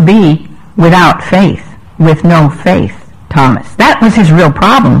 don't be without faith, with no faith, Thomas. That was his real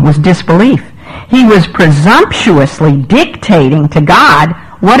problem, was disbelief. He was presumptuously dictating to God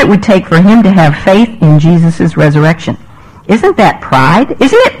what it would take for him to have faith in Jesus' resurrection. Isn't that pride?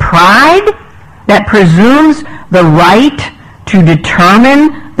 Isn't it pride that presumes the right to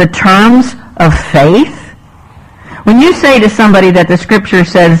determine the terms of faith? When you say to somebody that the Scripture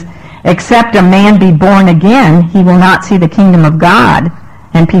says except a man be born again, he will not see the kingdom of God.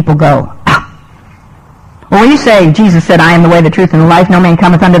 And people go, ah. Well, when you say, Jesus said, I am the way, the truth, and the life, no man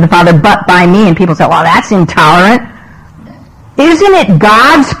cometh unto the Father but by me, and people say, well, that's intolerant. Isn't it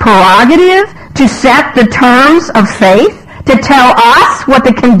God's prerogative to set the terms of faith, to tell us what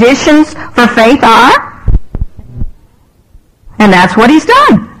the conditions for faith are? And that's what he's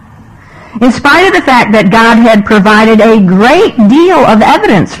done. In spite of the fact that God had provided a great deal of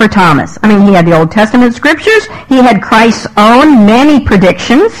evidence for Thomas. I mean, he had the Old Testament scriptures. He had Christ's own many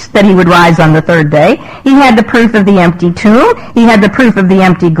predictions that he would rise on the third day. He had the proof of the empty tomb. He had the proof of the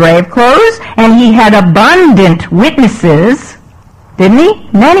empty grave clothes. And he had abundant witnesses, didn't he?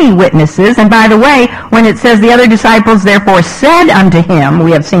 Many witnesses. And by the way, when it says the other disciples therefore said unto him,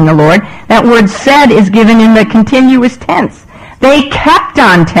 we have seen the Lord, that word said is given in the continuous tense. They kept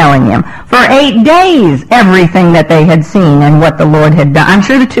on telling him for 8 days everything that they had seen and what the Lord had done. I'm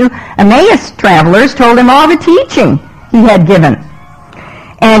sure the 2 Emmaus travelers told him all the teaching he had given.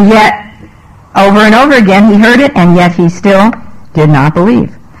 And yet, over and over again, he heard it, and yet he still did not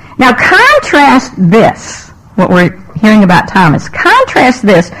believe. Now, contrast this, what we're hearing about Thomas, contrast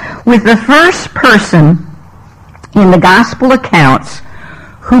this with the first person in the gospel accounts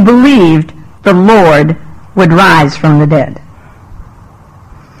who believed the Lord would rise from the dead.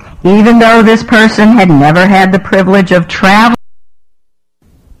 Even though this person had never had the privilege of traveling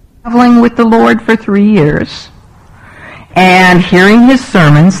with the Lord for 3 years and hearing his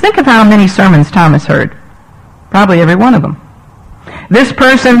sermons, think of how many sermons Thomas heard. Probably every one of them. This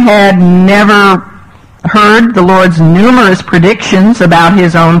person had never heard the Lord's numerous predictions about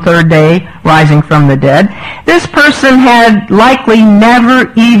his own third day rising from the dead. This person had likely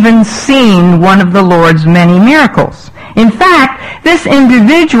never even seen one of the Lord's many miracles. In fact, this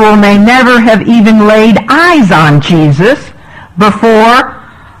individual may never have even laid eyes on Jesus before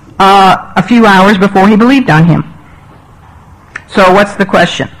a few hours before he believed on him. So what's the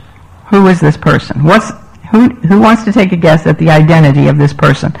question? Who is this person? Who wants to take a guess at the identity of this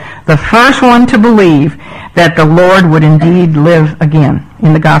person? The first one to believe that the Lord would indeed live again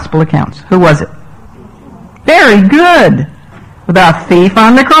in the gospel accounts. Who was it? Very good. The thief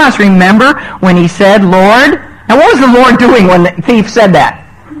on the cross. Remember when he said, Lord... Now, what was the Lord doing when the thief said that?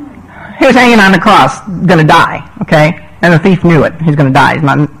 He was hanging on the cross, going to die, okay? And the thief knew it. He's going to die.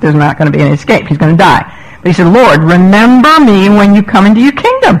 There's not going to be any escape. He's going to die. But he said, Lord, remember me when you come into your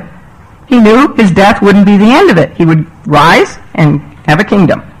kingdom. He knew his death wouldn't be the end of it. He would rise and have a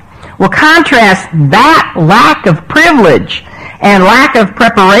kingdom. Well, contrast that lack of privilege and lack of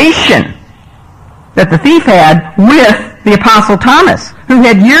preparation that the thief had with the Apostle Thomas, who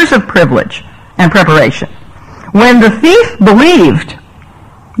had years of privilege and preparation. When the thief believed,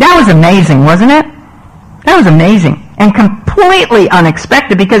 that was amazing, wasn't it? That was amazing and completely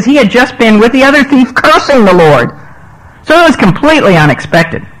unexpected because he had just been with the other thief cursing the Lord. So it was completely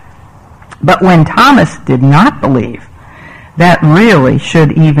unexpected. But when Thomas did not believe, that really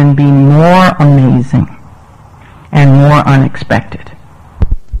should even be more amazing and more unexpected.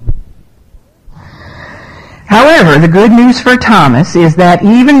 However, the good news for Thomas is that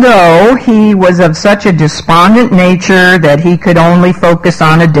even though he was of such a despondent nature that he could only focus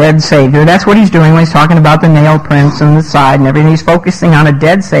on a dead Savior, that's what he's doing when he's talking about the nail prints and the side and everything. He's focusing on a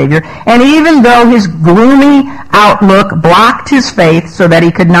dead Savior. And even though his gloomy outlook blocked his faith so that he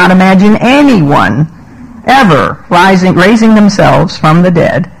could not imagine anyone ever raising themselves from the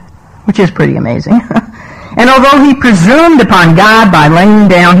dead, which is pretty amazing. And although he presumed upon God by laying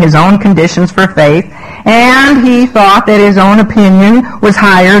down his own conditions for faith, and he thought that his own opinion was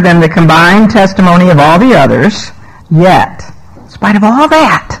higher than the combined testimony of all the others, yet, in spite of all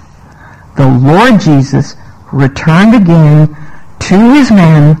that, the Lord Jesus returned again to his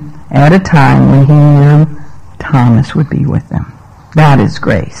men at a time when he knew Thomas would be with them. That is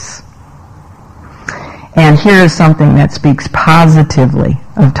grace. And here is something that speaks positively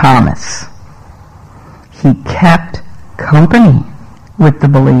of Thomas. He kept company with the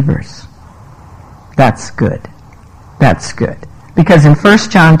believers. That's good. That's good. Because in 1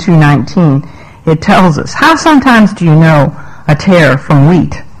 John 2:19, it tells us, how sometimes do you know a tare from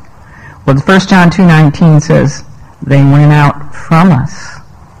wheat? Well, 1 John 2:19 says, they went out from us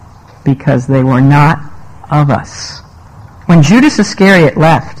because they were not of us. When Judas Iscariot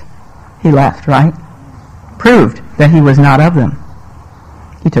left, he left, right? Proved that he was not of them.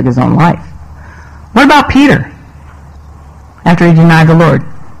 He took his own life. What about Peter? After he denied the Lord,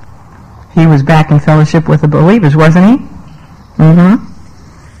 he was back in fellowship with the believers, wasn't he?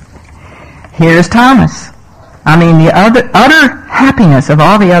 Here's Thomas. I mean, the utter happiness of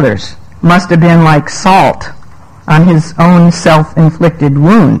all the others must have been like salt on his own self-inflicted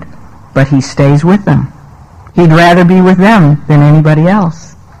wound but he stays with them. He'd rather be with them than anybody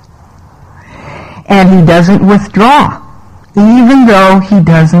else. And he doesn't withdraw, even though he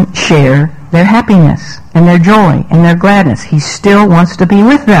doesn't share their happiness and their joy and their gladness. He still wants to be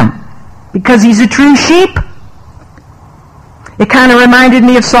with them because he's a true sheep. It kind of reminded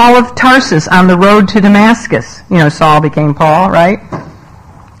me of Saul of Tarsus on the road to Damascus. You know, Saul became Paul, right?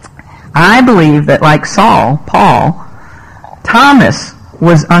 I believe that like Saul, Paul, Thomas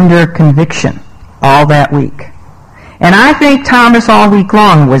was under conviction all that week. And I think Thomas all week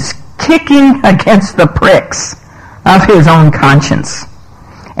long was kicking against the pricks of his own conscience.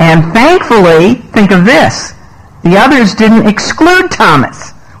 And thankfully, think of this, the others didn't exclude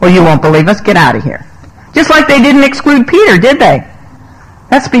Thomas. Well, you won't believe us, get out of here. Just like they didn't exclude Peter, did they?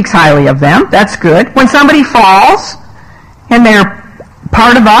 That speaks highly of them. That's good. When somebody falls and they're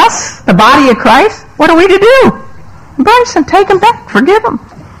part of us, the body of Christ, what are we to do? Embrace them, take them back, forgive them.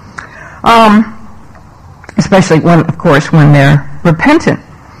 Especially when, of course, when they're repentant.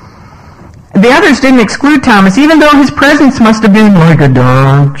 The others didn't exclude Thomas, even though his presence must have been like a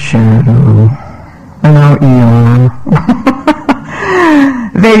dark shadow, an eon.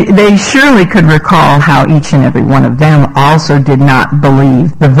 They surely could recall how each and every one of them also did not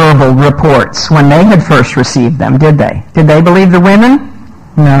believe the verbal reports when they had first received them, did they? Did they believe the women?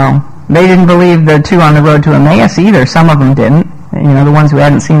 No. They didn't believe the two on the road to Emmaus either. Some of them didn't. You know, the ones who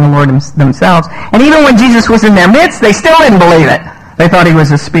hadn't seen the Lord themselves. And even when Jesus was in their midst, they still didn't believe it. They thought he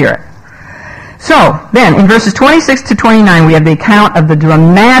was a spirit. So, then, in verses 26 to 29, we have the account of the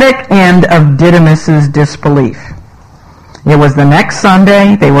dramatic end of Didymas' disbelief. It was the next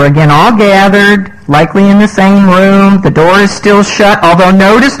Sunday. They were again all gathered, likely in the same room. The door is still shut, although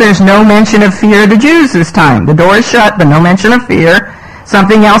notice there's no mention of fear of the Jews this time. The door is shut, but no mention of fear.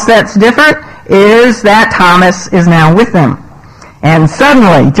 Something else that's different is that Thomas is now with them. And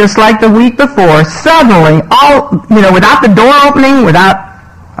suddenly, just like the week before, suddenly, without the door opening, without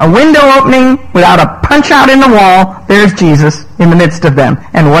a window opening, without a punch out in the wall, there's Jesus in the midst of them.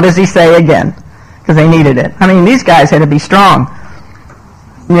 And what does he say again? Because they needed it. I mean, these guys had to be strong.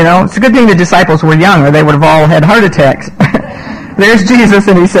 You know, it's a good thing the disciples were young, or they would have all had heart attacks. There's Jesus,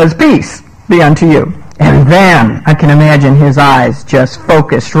 and he says, "Peace be unto you." And then I can imagine his eyes just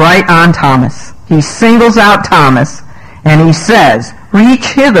focused right on Thomas. He singles out Thomas, and he says, "Reach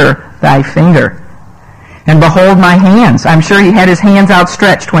hither thy finger, and behold my hands." I'm sure he had his hands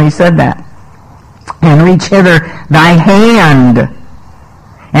outstretched when he said that. "And reach hither thy hand,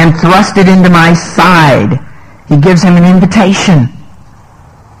 and thrust it into my side." He gives him an invitation,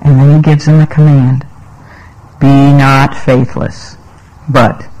 and then he gives him a command. "Be not faithless,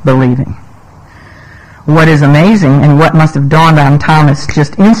 but believing." What is amazing, and what must have dawned on Thomas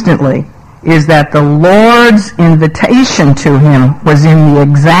just instantly, is that the Lord's invitation to him was in the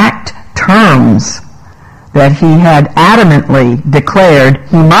exact terms that he had adamantly declared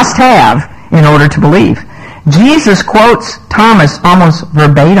he must have in order to believe. Jesus quotes Thomas almost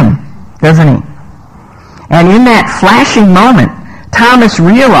verbatim, doesn't he? And in that flashing moment, Thomas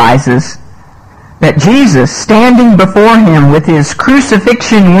realizes that Jesus, standing before him with his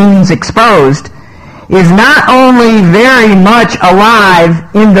crucifixion wounds exposed, is not only very much alive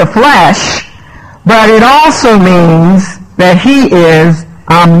in the flesh, but it also means that he is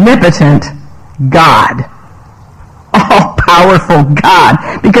omnipotent God. All-powerful God.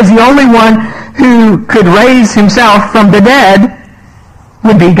 Because the only one who could raise himself from the dead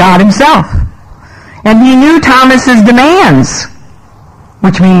would be God himself. And he knew Thomas's demands,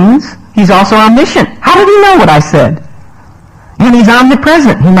 which means he's also omniscient. How did he know what I said? And he's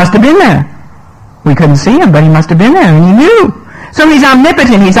omnipresent. He must have been there. We couldn't see him, but he must have been there, and he knew. So he's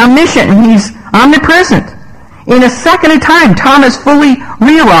omnipotent, he's omniscient, and he's omnipresent. In a second of time, Thomas fully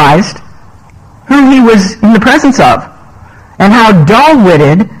realized who he was in the presence of, and how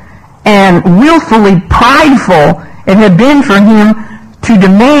dull-witted and willfully prideful it had been for him to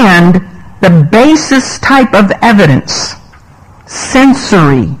demand the basest type of evidence,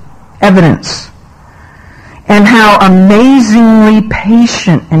 sensory evidence, and how amazingly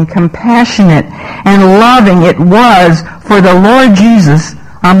patient and compassionate and loving it was for the Lord Jesus,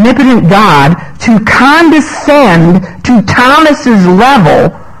 omnipotent God, to condescend to Thomas's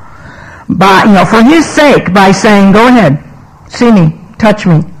level by, for his sake, by saying, "Go ahead, see me, touch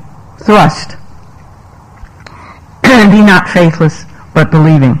me, thrust. Be not faithless, but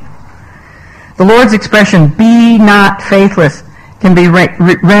believing." The Lord's expression, "be not faithless," can be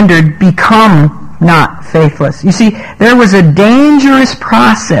rendered, "become not faithless." You see, there was a dangerous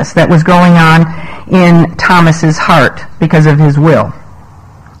process that was going on in Thomas's heart because of his will.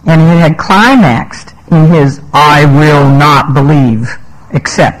 And it had climaxed in his "I will not believe,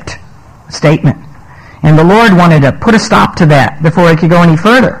 except," statement. And the Lord wanted to put a stop to that before he could go any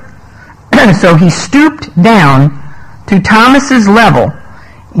further. So he stooped down to Thomas's level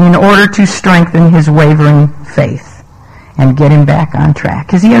in order to strengthen his wavering faith and get him back on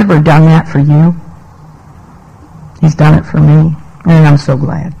track. Has he ever done that for you? He's done it for me, and I'm so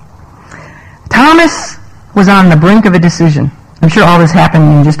glad. Thomas was on the brink of a decision. I'm sure all this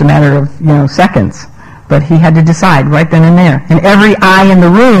happened in just a matter of, seconds. But he had to decide right then and there. And every eye in the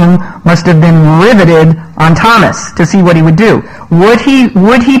room must have been riveted on Thomas to see what he would do. Would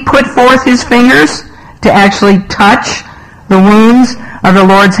he put forth his fingers to actually touch the wounds of the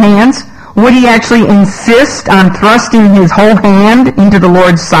Lord's hands? Would he actually insist on thrusting his whole hand into the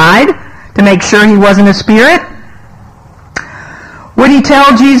Lord's side to make sure he wasn't a spirit? Would he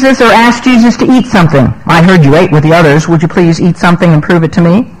tell Jesus or ask Jesus to eat something? I heard you ate with the others. Would you please eat something and prove it to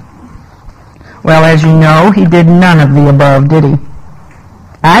me? Well, as you know, he did none of the above, did he?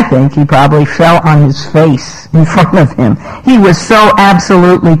 I think he probably fell on his face in front of him. He was so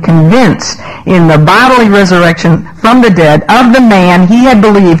absolutely convinced in the bodily resurrection from the dead of the man he had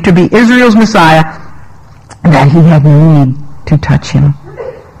believed to be Israel's Messiah that he had need to touch him.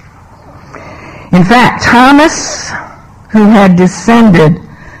 In fact, Thomas, who had descended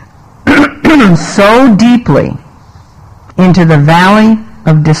so deeply into the valley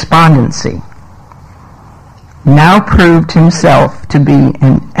of despondency, now proved himself to be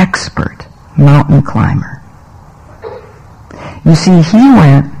an expert mountain climber. You see, he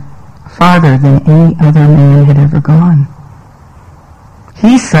went farther than any other man had ever gone.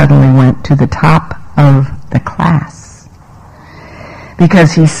 He suddenly went to the top of the class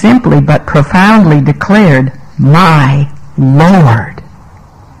because he simply but profoundly declared, "My Lord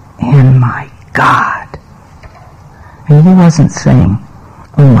and my God." And he wasn't saying,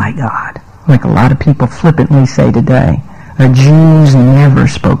 "Oh my God," like a lot of people flippantly say today. The Jews never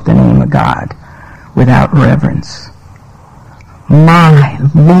spoke the name of God without reverence. My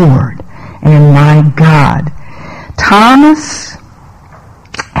Lord and my God. Thomas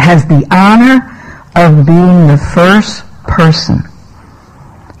has the honor of being the first person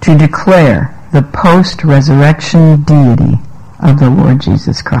to declare the post-resurrection deity of the Lord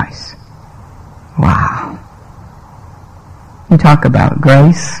Jesus Christ. Wow. You talk about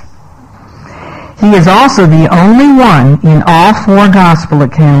grace. He is also the only one in all four gospel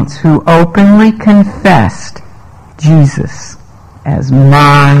accounts who openly confessed Jesus as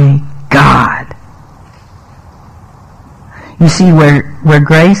my God. You see,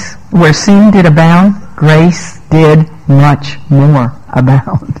 where sin did abound, grace did much more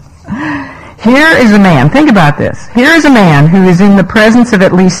abound. Here is a man, think about this. Here is a man who is in the presence of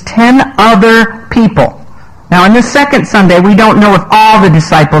at least 10 other people. Now, on this second Sunday, we don't know if all the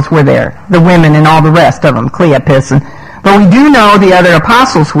disciples were there, the women and all the rest of them, Cleopas, but we do know the other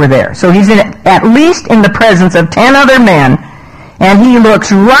apostles were there. So he's at least in the presence of 10 other men, and he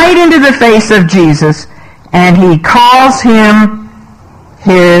looks right into the face of Jesus, and he calls him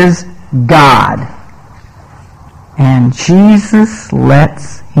his God. And Jesus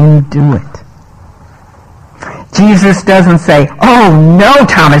lets him do it. Jesus doesn't say, "Oh no,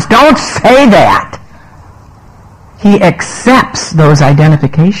 Thomas, don't say that." He accepts those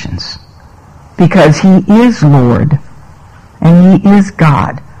identifications because he is Lord and he is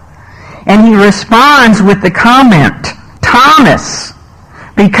God. And he responds with the comment, "Thomas,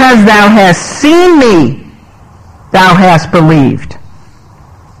 because thou hast seen me, thou hast believed."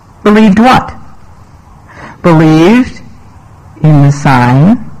 Believed what? Believed in the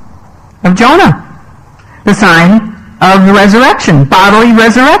sign of Jonah. The sign of the resurrection, bodily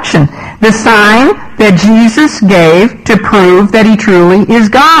resurrection. The sign that Jesus gave to prove that he truly is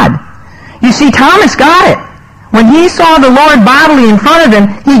God. You see, Thomas got it. When he saw the Lord bodily in front of him,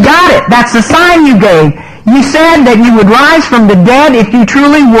 he got it. That's the sign you gave. You said that you would rise from the dead if you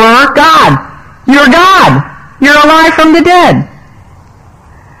truly were God. You're God. You're alive from the dead.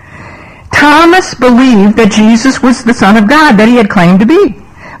 Thomas believed that Jesus was the Son of God that he had claimed to be.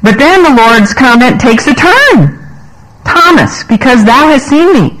 But then the Lord's comment takes a turn. "Thomas, because thou hast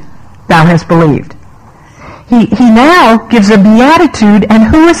seen me, thou hast believed." He now gives a beatitude, and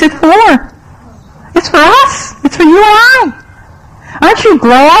who is it for? It's for us. It's for you and I. Aren't you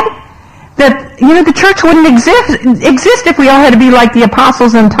glad that, the church wouldn't exist if we all had to be like the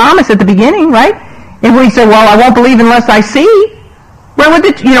apostles and Thomas at the beginning, right? If we said, "Well, I won't believe unless I see." Where would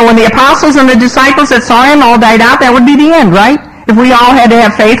when the apostles and the disciples that saw him all died out, that would be the end, right? If we all had to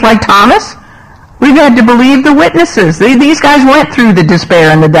have faith like Thomas, we've had to believe the witnesses. These guys went through the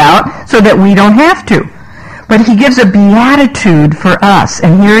despair and the doubt so that we don't have to. But he gives a beatitude for us,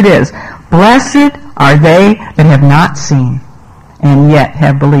 and here it is. "Blessed are they that have not seen and yet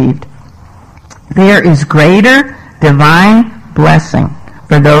have believed." There is greater divine blessing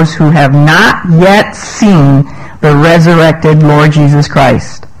for those who have not yet seen the resurrected Lord Jesus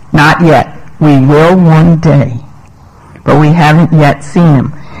Christ. Not yet. We will one day. But we haven't yet seen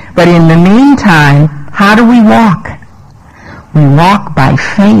him. But in the meantime, how do we walk? We walk by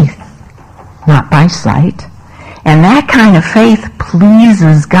faith, not by sight. And that kind of faith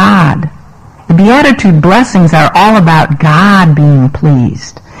pleases God. The Beatitude blessings are all about God being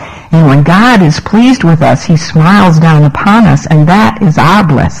pleased. And when God is pleased with us, he smiles down upon us, and that is our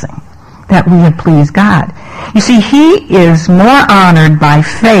blessing, that we have pleased God. You see, he is more honored by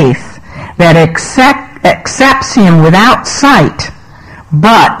faith that accepts him without sight,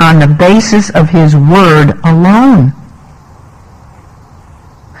 but on the basis of his word alone.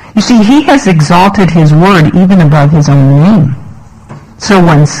 You see, he has exalted his word even above his own name. So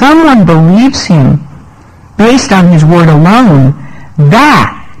when someone believes him based on his word alone,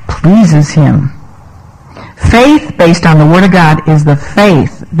 that pleases him. Faith based on the word of God is the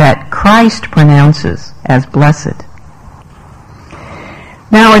faith that Christ pronounces as blessed.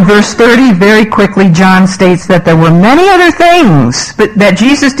 Now in verse 30, very quickly, John states that there were many other things that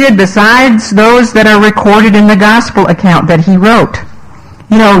Jesus did besides those that are recorded in the gospel account that he wrote.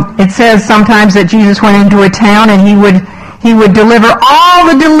 You know, it says sometimes that Jesus went into a town and he would deliver all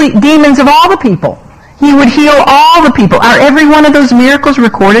the demons of all the people. He would heal all the people. Are every one of those miracles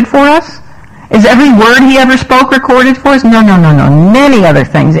recorded for us? Is every word he ever spoke recorded for us? No. Many other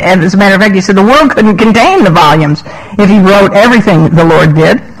things. As a matter of fact, he said the world couldn't contain the volumes if he wrote everything the Lord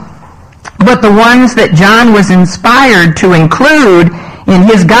did. But the ones that John was inspired to include in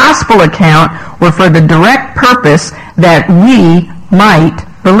his gospel account were for the direct purpose that we might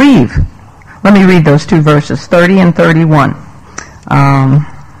believe. Let me read those two verses, 30 and 31.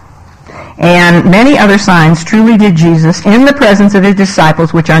 And many other signs truly did Jesus in the presence of his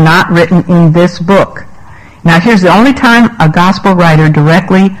disciples, which are not written in this book. Now here's the only time a gospel writer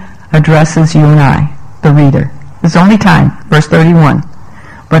directly addresses you and I, the reader. It's the only time, verse 31.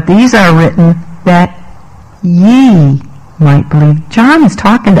 But these are written that ye might believe. John is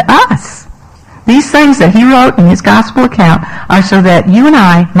talking to us. These things that he wrote in his gospel account are so that you and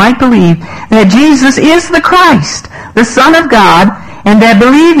I might believe that Jesus is the Christ, the Son of God, and that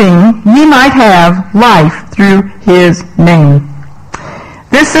believing ye might have life through his name.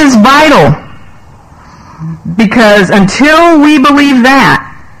 This is vital, because until we believe that,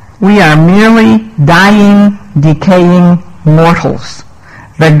 we are merely dying, decaying mortals.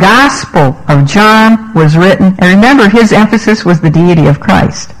 The Gospel of John was written, and remember, his emphasis was the deity of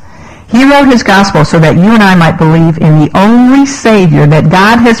Christ. He wrote his gospel so that you and I might believe in the only Savior that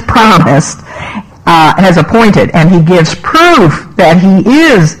God has promised, has appointed, and he gives proof that he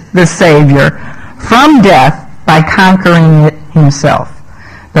is the Savior from death by conquering it himself.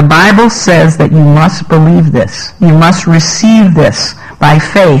 The Bible says that you must believe this. You must receive this by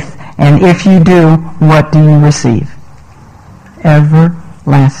faith, and if you do, what do you receive?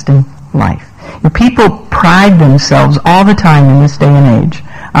 Everlasting life. People pride themselves all the time in this day and age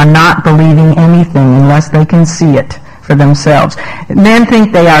on not believing anything unless they can see it for themselves. Men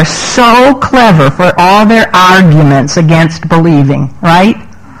think they are so clever for all their arguments against believing, right?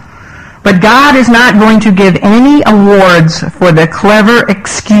 But God is not going to give any awards for the clever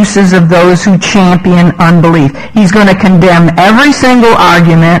excuses of those who champion unbelief. He's going to condemn every single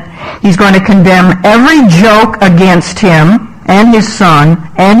argument. He's going to condemn every joke against him and his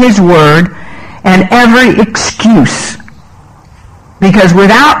Son and his Word and every excuse. Because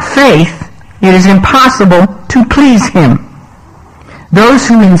without faith, it is impossible to please him. Those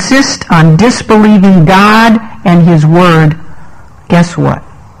who insist on disbelieving God and his word, guess what?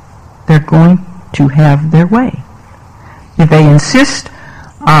 They're going to have their way. If they insist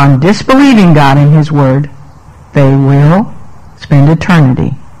on disbelieving God and his word, they will spend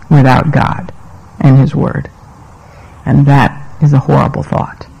eternity without God and his word. And that is a horrible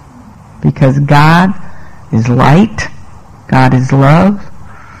thought. Because God is light, God is love,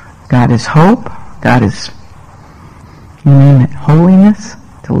 God is hope, God is, you name it, holiness,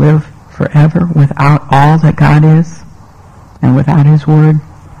 to live forever without all that God is and without his word.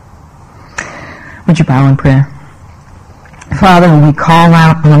 Would you bow in prayer? Father, we call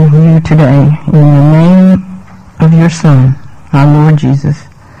out on you today in the name of your Son, our Lord Jesus,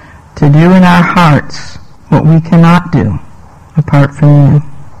 to do in our hearts what we cannot do apart from you.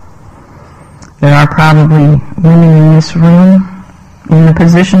 There are probably women in this room in the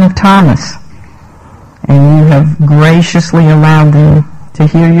position of Thomas, and you have graciously allowed them to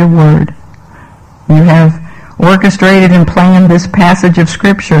hear your word. You have orchestrated and planned this passage of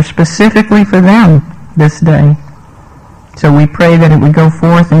Scripture specifically for them this day. So we pray that it would go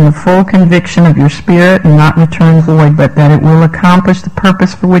forth in the full conviction of your Spirit and not return void, but that it will accomplish the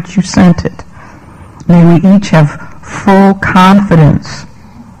purpose for which you sent it. May we each have full confidence,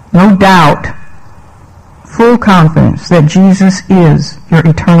 no doubt, full confidence that Jesus is your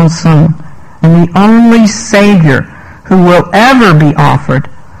eternal Son and the only Savior who will ever be offered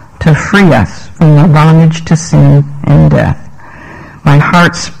to free us from the bondage to sin and death. My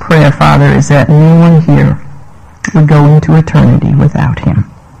heart's prayer, Father, is that no one here would go into eternity without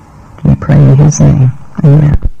him. We pray in his name. Amen.